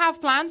 I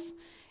have plans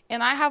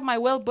and I have my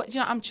will, but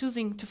I'm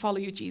choosing to follow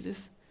you,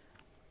 Jesus.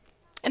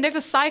 And there's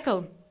a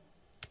cycle.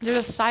 There's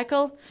a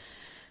cycle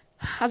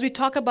as we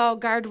talk about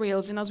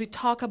guardrails and as we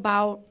talk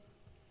about,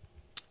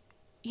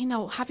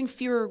 having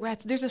fewer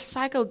regrets. There's a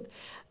cycle.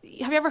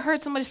 Have you ever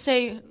heard somebody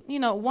say,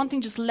 one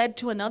thing just led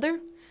to another?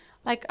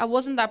 Like I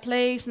was in that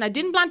place and I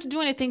didn't plan to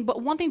do anything,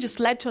 but one thing just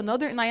led to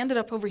another and I ended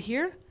up over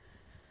here.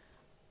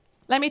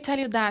 Let me tell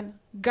you that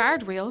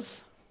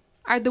guardrails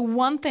are the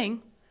one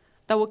thing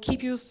that will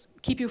keep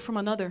you from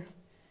another.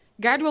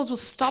 Guardrails will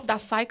stop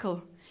that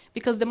cycle.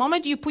 Because the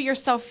moment you put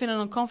yourself in an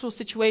uncomfortable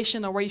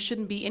situation or where you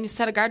shouldn't be and you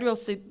set a guardrail,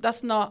 say,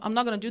 I'm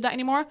not going to do that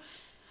anymore,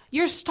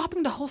 you're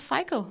stopping the whole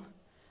cycle.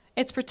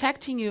 It's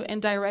protecting you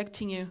and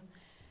directing you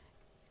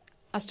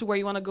as to where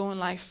you want to go in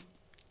life.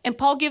 And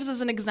Paul gives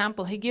us an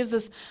example. He gives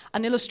us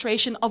an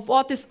illustration of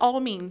what this all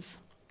means.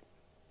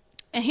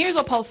 And here's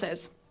what Paul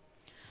says.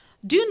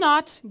 Do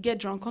not get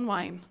drunk on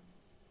wine.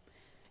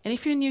 And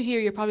if you're new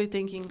here, you're probably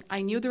thinking,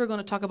 I knew they were going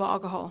to talk about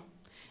alcohol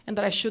and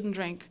that I shouldn't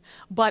drink.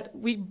 But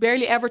we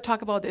barely ever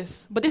talk about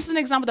this. But this is an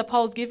example that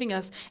Paul is giving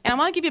us. And I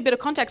want to give you a bit of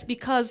context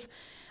because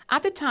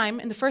at the time,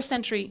 in the first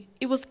century,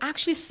 it was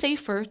actually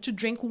safer to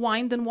drink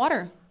wine than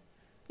water.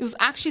 It was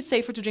actually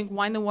safer to drink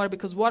wine than water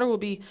because water will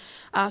be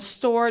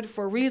stored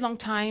for a really long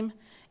time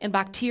in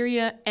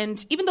bacteria.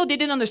 And even though they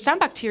didn't understand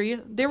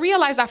bacteria, they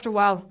realized after a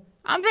while,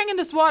 I'm drinking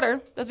this water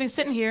that's been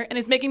sitting here and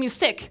it's making me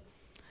sick.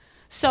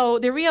 So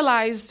they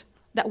realized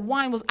that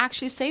wine was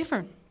actually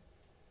safer.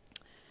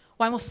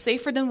 Wine was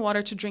safer than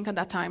water to drink at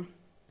that time.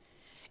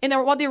 And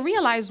what they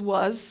realized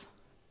was,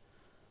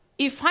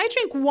 if I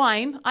drink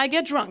wine, I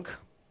get drunk.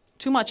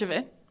 Too much of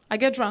it, I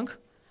get drunk.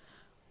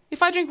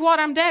 If I drink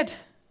water, I'm dead.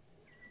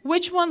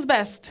 Which one's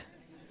best?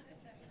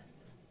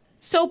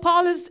 So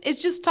Paul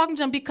is just talking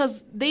to them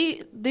because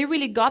they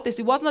really got this.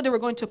 It wasn't that they were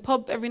going to a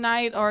pub every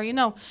night or,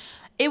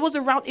 it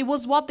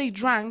was what they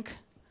drank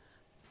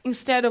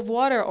instead of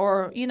water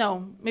or,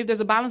 maybe there's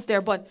a balance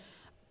there, but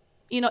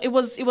it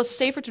was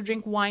safer to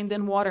drink wine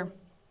than water.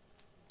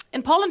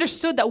 And Paul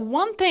understood that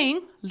one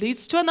thing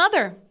leads to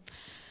another.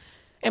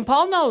 And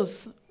Paul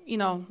knows,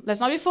 let's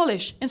not be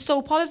foolish. And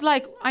so Paul is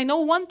like, I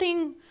know one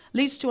thing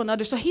leads to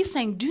another. So he's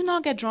saying, do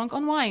not get drunk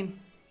on wine.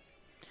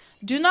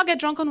 Do not get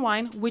drunk on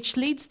wine, which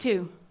leads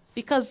to.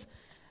 Because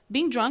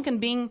being drunk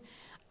and being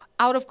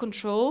out of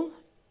control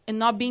and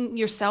not being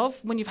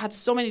yourself when you've had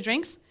so many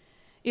drinks,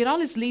 it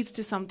always leads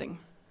to something.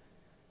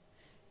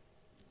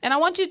 And I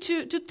want you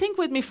to think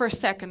with me for a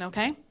second,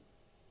 okay?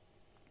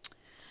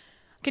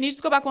 Can you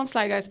just go back one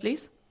slide, guys,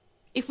 please?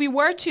 If we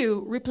were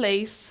to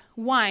replace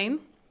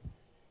wine,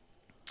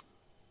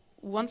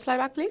 one slide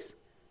back, please.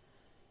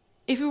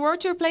 If we were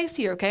to replace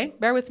here, okay,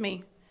 bear with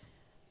me.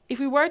 If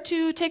we were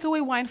to take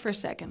away wine for a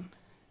second,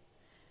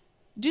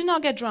 do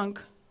not get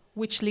drunk,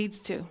 which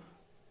leads to.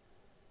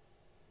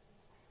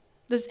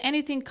 Does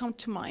anything come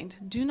to mind?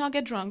 Do not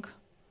get drunk,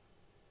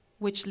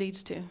 which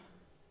leads to.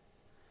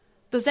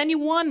 Does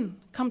anyone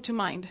come to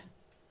mind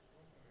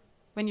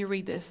when you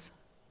read this?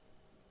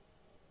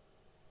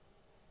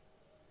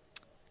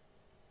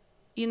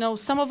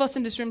 Some of us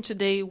in this room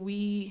today,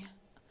 we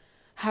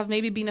have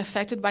maybe been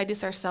affected by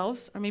this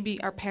ourselves, or maybe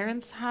our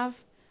parents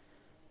have.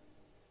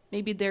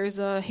 Maybe there's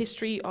a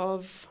history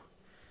of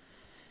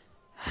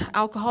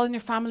alcohol in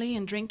your family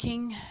and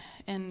drinking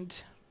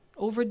and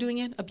overdoing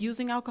it,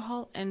 abusing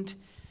alcohol. And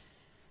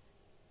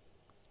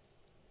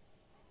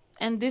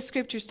this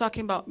scripture is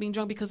talking about being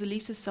drunk because it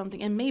leads to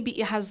something. And maybe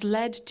it has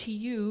led to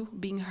you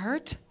being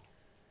hurt.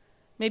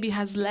 Maybe it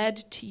has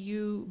led to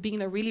you being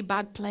in a really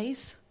bad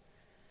place.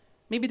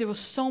 Maybe there was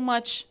so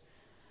much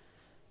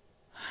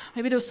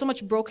maybe there was so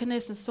much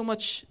brokenness and so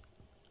much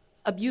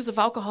abuse of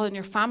alcohol in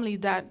your family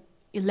that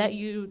it led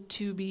you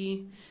to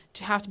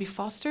have to be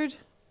fostered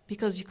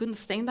because you couldn't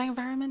stay in that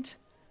environment.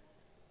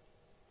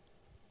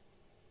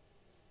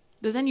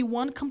 Does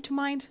anyone come to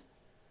mind?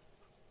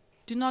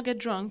 Do not get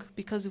drunk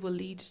because it will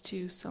lead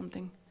to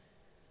something.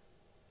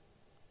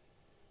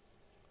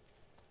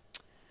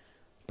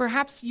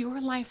 Perhaps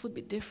your life would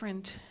be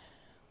different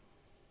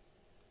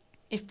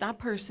if that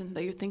person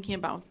that you're thinking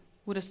about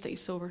would have stayed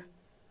sober.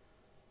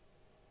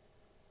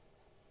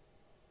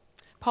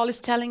 Paul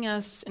is telling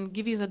us and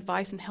giving us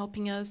advice and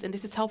helping us, and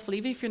this is helpful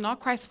even if you're not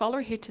Christ's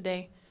follower here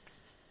today.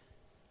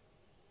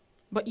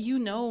 But you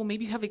know,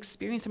 maybe you have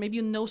experience, or maybe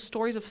you know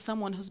stories of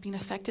someone who's been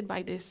affected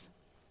by this.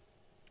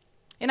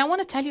 And I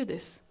want to tell you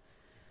this.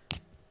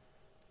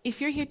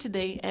 If you're here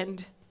today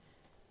and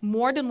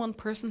more than one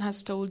person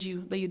has told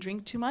you that you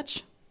drink too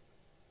much,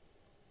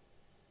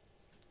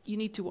 you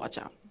need to watch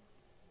out.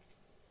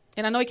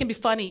 And I know it can be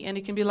funny and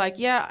it can be like,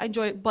 yeah, I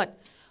enjoy it, but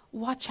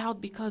watch out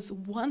because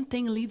one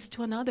thing leads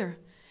to another.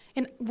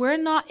 And we're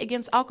not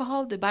against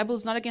alcohol. The Bible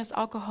is not against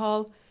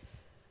alcohol.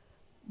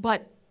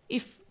 But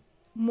if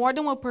more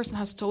than one person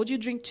has told you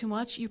drink too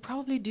much, you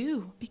probably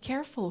do. Be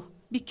careful.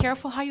 Be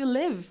careful how you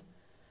live.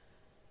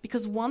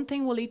 Because one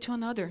thing will lead to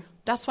another.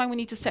 That's why we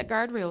need to set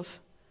guardrails.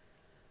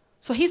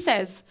 So he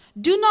says,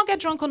 do not get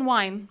drunk on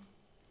wine,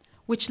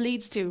 which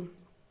leads to.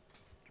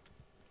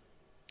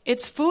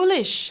 It's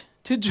foolish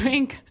to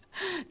drink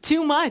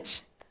too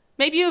much.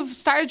 Maybe you've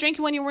started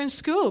drinking when you were in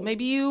school.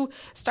 Maybe you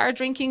started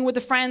drinking with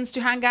the friends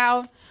to hang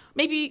out.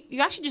 Maybe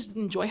you actually just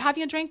enjoy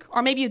having a drink.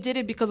 Or maybe you did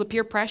it because of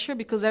peer pressure,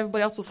 because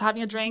everybody else was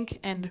having a drink.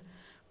 And,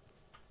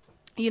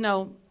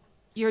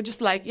 you're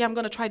just like, yeah, I'm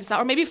going to try this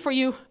out. Or maybe for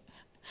you,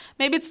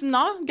 maybe it's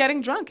not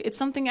getting drunk. It's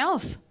something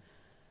else.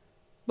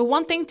 But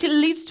one thing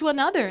leads to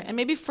another. And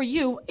maybe for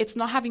you, it's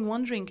not having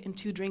one drink and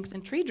 2 drinks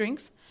and 3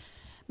 drinks.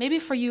 Maybe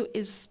for you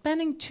is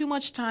spending too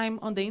much time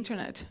on the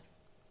internet.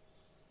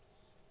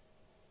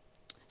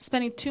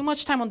 Spending too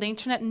much time on the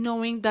internet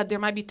knowing that there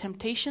might be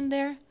temptation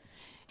there.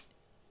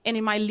 And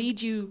it might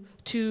lead you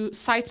to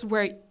sites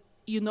where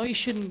you know you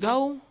shouldn't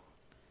go.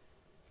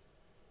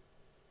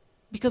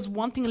 Because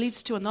one thing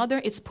leads to another.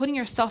 It's putting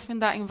yourself in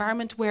that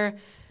environment where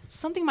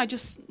something might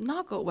just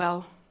not go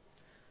well.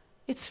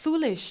 It's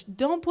foolish.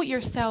 Don't put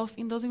yourself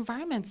in those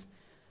environments.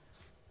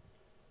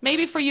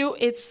 Maybe for you,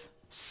 it's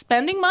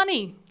spending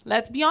money.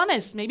 Let's be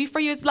honest. Maybe for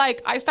you, it's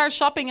like, I start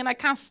shopping and I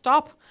can't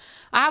stop.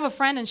 I have a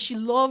friend and she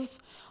loves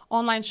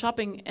online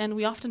shopping, and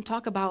we often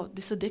talk about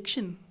this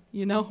addiction,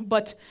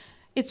 But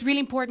it's really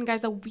important,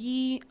 guys, that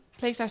we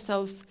place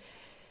ourselves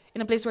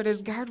in a place where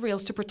there's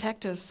guardrails to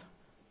protect us.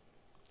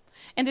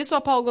 And this is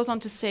what Paul goes on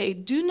to say,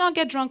 do not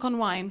get drunk on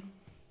wine,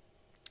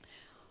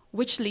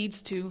 which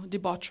leads to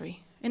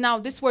debauchery. And now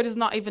this word is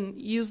not even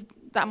used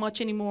that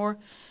much anymore,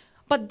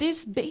 but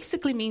this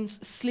basically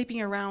means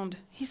sleeping around.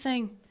 He's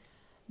saying,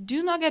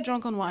 do not get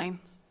drunk on wine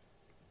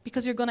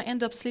because you're going to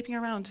end up sleeping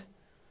around.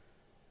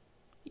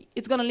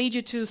 It's going to lead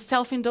you to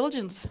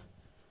self-indulgence.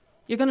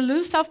 You're going to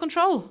lose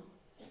self-control.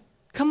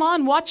 Come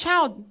on, watch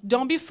out.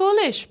 Don't be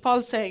foolish,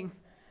 Paul's saying.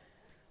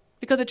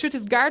 Because the truth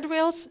is,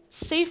 guardrails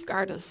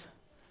safeguard us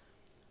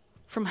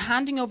from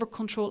handing over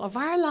control of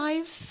our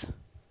lives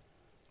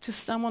to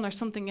someone or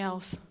something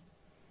else.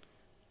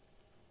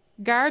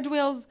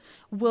 Guardrails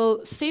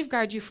will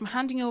safeguard you from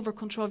handing over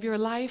control of your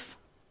life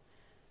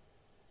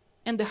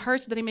and the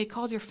hurt that it may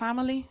cause your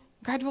family.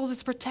 Guardrails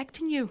is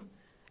protecting you.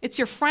 It's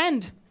your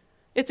friend.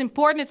 It's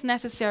important, it's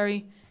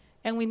necessary,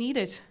 and we need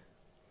it.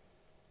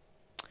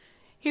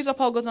 Here's what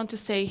Paul goes on to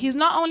say. He's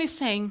not only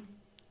saying,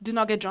 do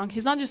not get drunk.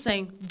 He's not just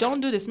saying, don't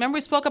do this. Remember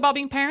we spoke about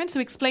being parents who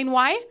explain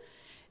why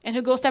and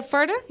who go a step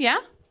further? Yeah?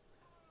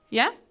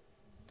 Yeah?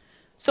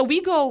 So we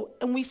go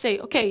and we say,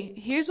 okay,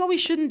 here's what we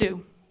shouldn't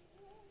do.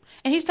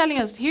 And he's telling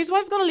us, here's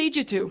what it's going to lead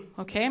you to.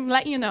 Okay, I'm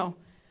letting you know.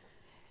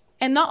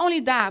 And not only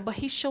that, but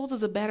he shows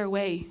us a better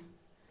way.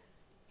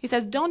 He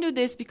says, don't do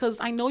this because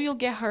I know you'll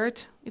get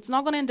hurt. It's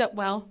not going to end up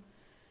well.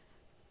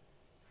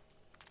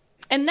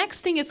 And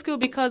next thing, it's cool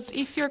because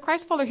if you're a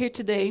Christ follower here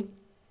today,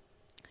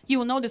 you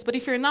will know this. But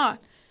if you're not,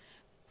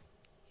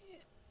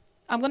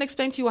 I'm going to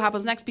explain to you what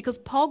happens next because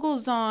Paul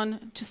goes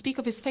on to speak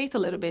of his faith a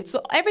little bit.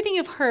 So everything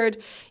you've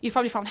heard, you've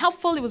probably found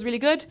helpful. It was really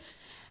good.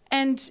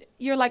 And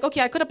you're like,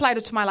 okay, I could apply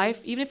it to my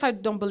life, even if I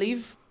don't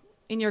believe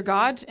in your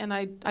God and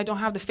I don't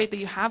have the faith that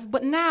you have.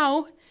 But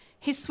now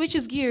he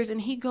switches gears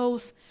and he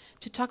goes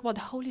to talk about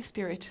the Holy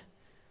Spirit.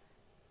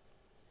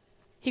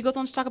 He goes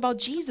on to talk about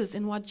Jesus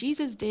and what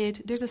Jesus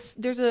did. There's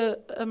a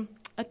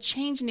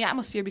change in the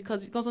atmosphere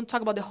because he goes on to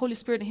talk about the Holy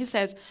Spirit. And he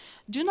says,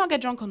 do not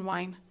get drunk on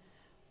wine,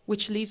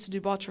 which leads to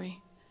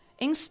debauchery.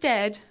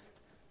 Instead,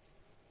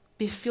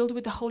 be filled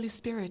with the Holy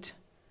Spirit.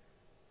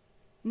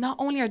 Not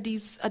only are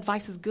these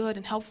advices good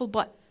and helpful,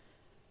 but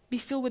be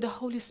filled with the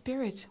Holy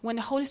Spirit. When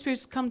the Holy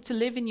Spirit's come to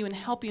live in you and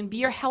help you and be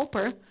your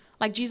helper,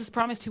 like Jesus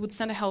promised he would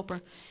send a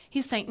helper,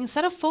 he's saying,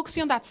 instead of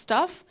focusing on that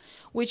stuff,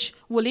 which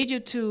will lead you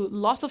to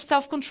loss of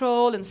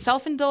self-control and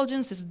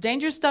self-indulgence, this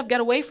dangerous stuff,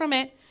 get away from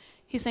it,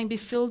 he's saying, be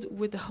filled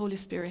with the Holy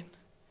Spirit.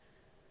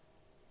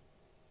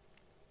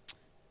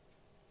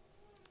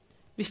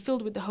 be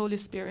filled with the Holy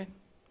Spirit.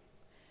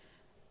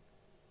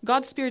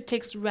 God's Spirit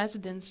takes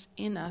residence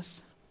in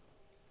us,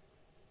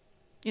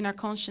 in our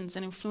conscience,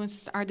 and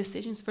influences our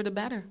decisions for the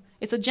better.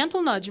 It's a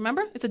gentle nudge,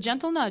 remember? It's a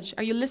gentle nudge.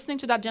 Are you listening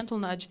to that gentle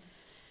nudge?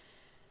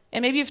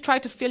 And maybe you've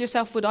tried to fill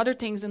yourself with other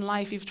things in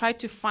life. You've tried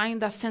to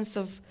find that sense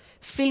of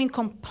feeling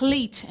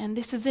complete, and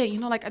this is it.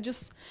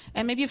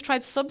 And maybe you've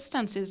tried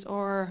substances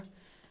or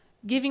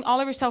giving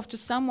all of yourself to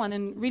someone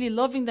and really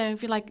loving them and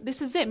feel like,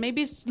 this is it.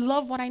 Maybe it's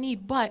love what I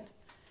need. But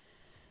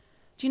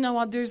do you know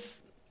what?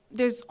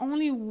 There's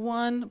only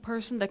one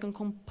person that can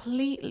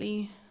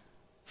completely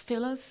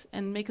fill us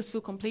and make us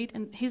feel complete,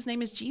 and his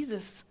name is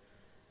Jesus.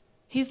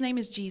 His name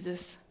is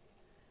Jesus.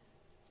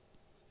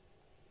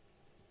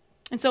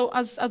 And so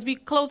as we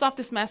close off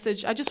this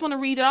message, I just want to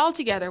read it all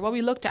together, what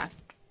we looked at.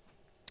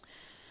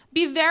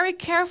 Be very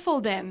careful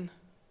then,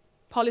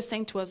 Paul is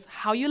saying to us,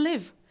 how you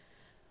live.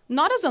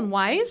 Not as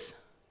unwise,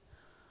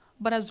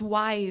 but as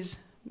wise,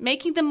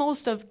 making the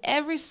most of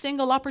every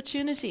single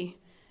opportunity,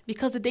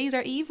 because the days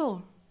are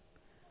evil.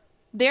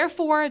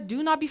 Therefore,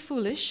 do not be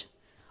foolish,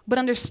 but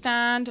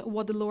understand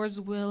what the Lord's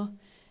will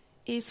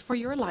is for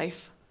your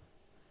life.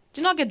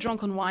 Do not get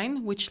drunk on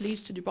wine, which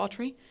leads to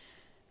debauchery.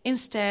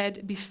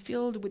 Instead, be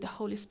filled with the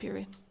Holy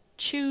Spirit.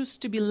 Choose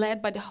to be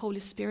led by the Holy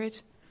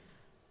Spirit,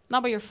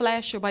 not by your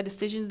flesh or by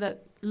decisions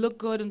that look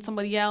good on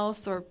somebody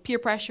else or peer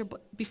pressure,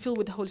 but be filled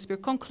with the Holy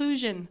Spirit.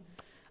 Conclusion,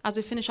 as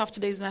we finish off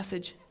today's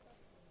message.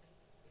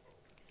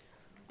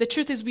 The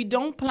truth is, we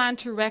don't plan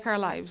to wreck our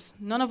lives.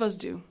 None of us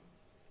do.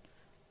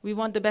 We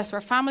want the best for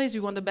our families. We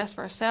want the best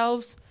for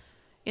ourselves,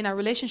 in our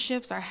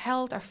relationships, our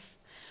health,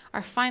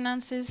 our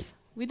finances.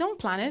 We don't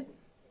plan it.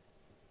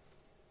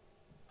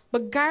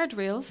 But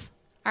guardrails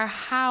are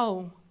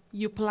how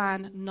you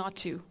plan not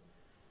to.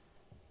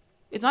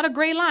 It's not a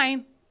gray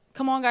line.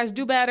 Come on, guys,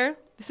 do better.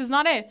 This is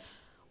not it.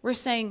 We're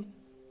saying,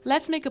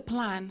 let's make a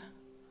plan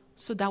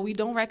so that we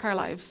don't wreck our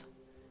lives.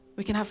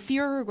 We can have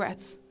fewer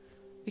regrets.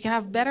 We can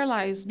have better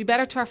lives, be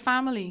better to our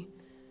family,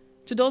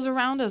 to those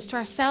around us, to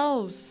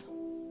ourselves.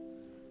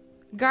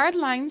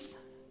 Guardrails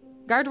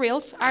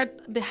are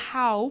the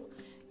how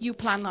you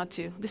plan not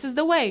to. This is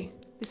the way.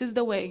 This is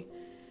the way.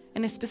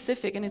 And it's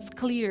specific and it's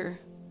clear.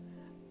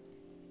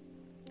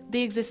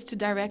 They exist to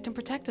direct and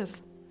protect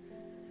us.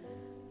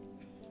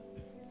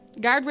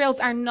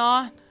 Guardrails are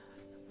not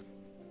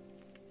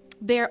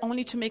there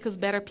only to make us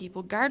better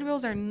people.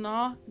 Guardrails are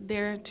not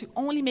there to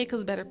only make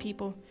us better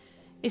people.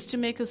 It's to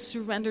make us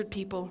surrendered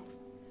people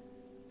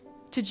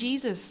to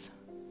Jesus.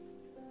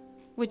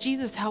 With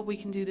Jesus' help, we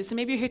can do this. And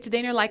maybe you're here today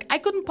and you're like, I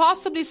couldn't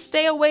possibly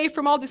stay away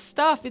from all this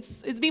stuff.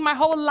 It's been my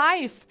whole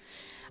life.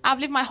 I've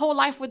lived my whole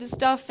life with this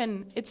stuff,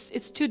 and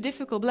it's too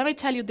difficult. But let me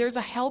tell you, there's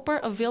a helper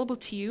available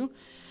to you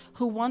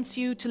who wants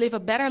you to live a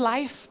better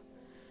life,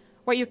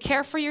 where you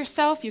care for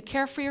yourself, you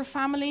care for your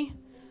family,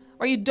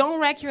 or you don't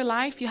wreck your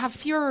life, you have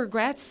fewer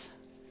regrets.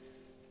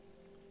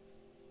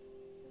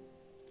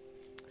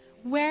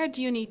 Where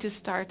do you need to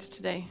start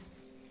today?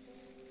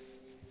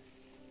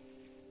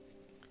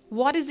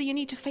 What is it you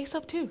need to face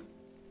up to?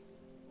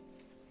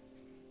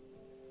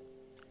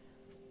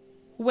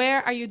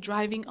 Where are you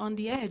driving on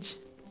the edge?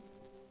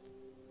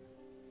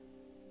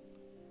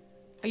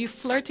 Are you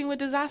flirting with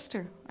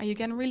disaster? Are you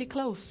getting really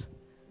close?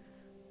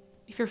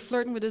 If you're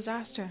flirting with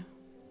disaster,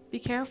 be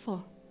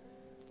careful.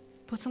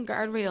 Put some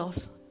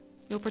guardrails.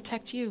 It'll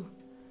protect you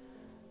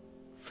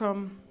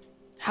from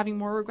having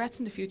more regrets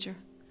in the future.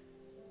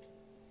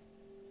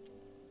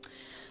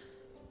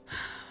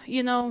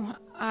 You know,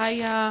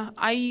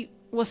 I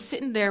was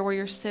sitting there where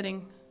you're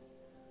sitting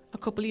a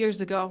couple of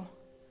years ago,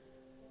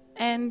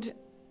 and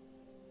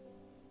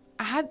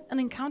I had an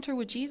encounter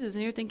with Jesus,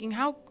 and you're thinking,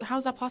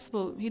 how's that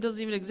possible? He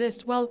doesn't even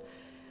exist. Well,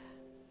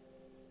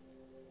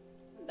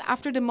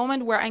 after the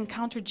moment where I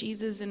encountered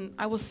Jesus, and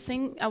I was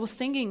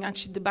singing,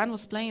 actually, the band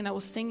was playing, I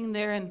was singing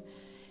there, and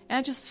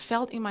I just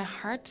felt in my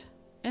heart,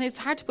 and it's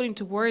hard to put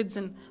into words,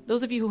 and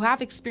those of you who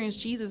have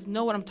experienced Jesus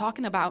know what I'm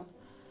talking about.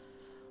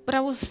 But I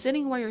was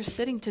sitting where you're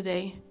sitting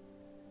today,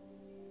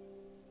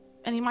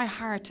 and in my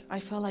heart, I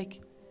felt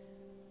like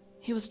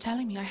he was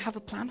telling me, I have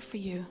a plan for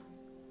you.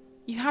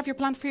 You have your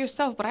plan for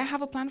yourself, but I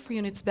have a plan for you,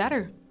 and it's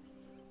better.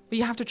 But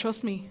you have to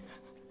trust me.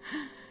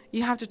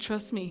 You have to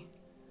trust me.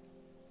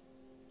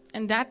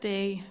 And that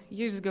day,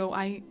 years ago,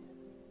 I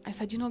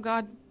said, you know,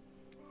 God,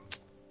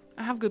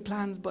 I have good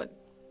plans, but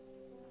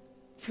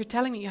if you're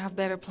telling me you have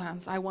better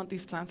plans, I want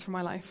these plans for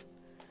my life.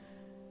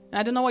 And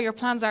I don't know what your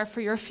plans are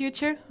for your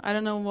future. I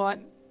don't know what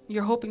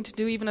you're hoping to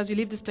do even as you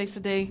leave this place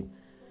today.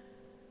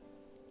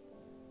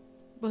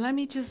 But let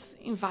me just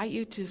invite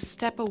you to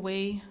step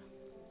away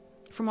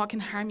from what can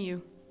harm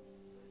you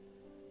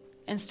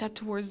and step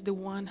towards the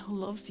one who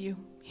loves you.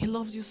 He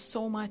loves you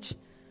so much.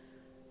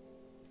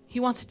 He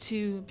wants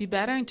to be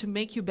better and to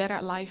make you better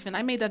at life. And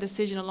I made that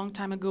decision a long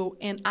time ago,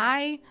 and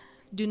I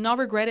do not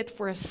regret it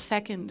for a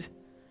second.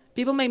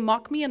 People may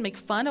mock me and make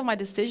fun of my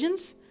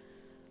decisions.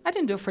 I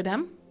didn't do it for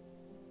them.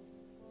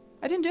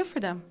 I didn't do it for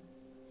them.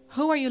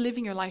 Who are you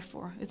living your life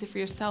for? Is it for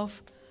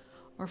yourself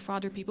or for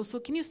other people? So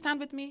can you stand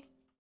with me?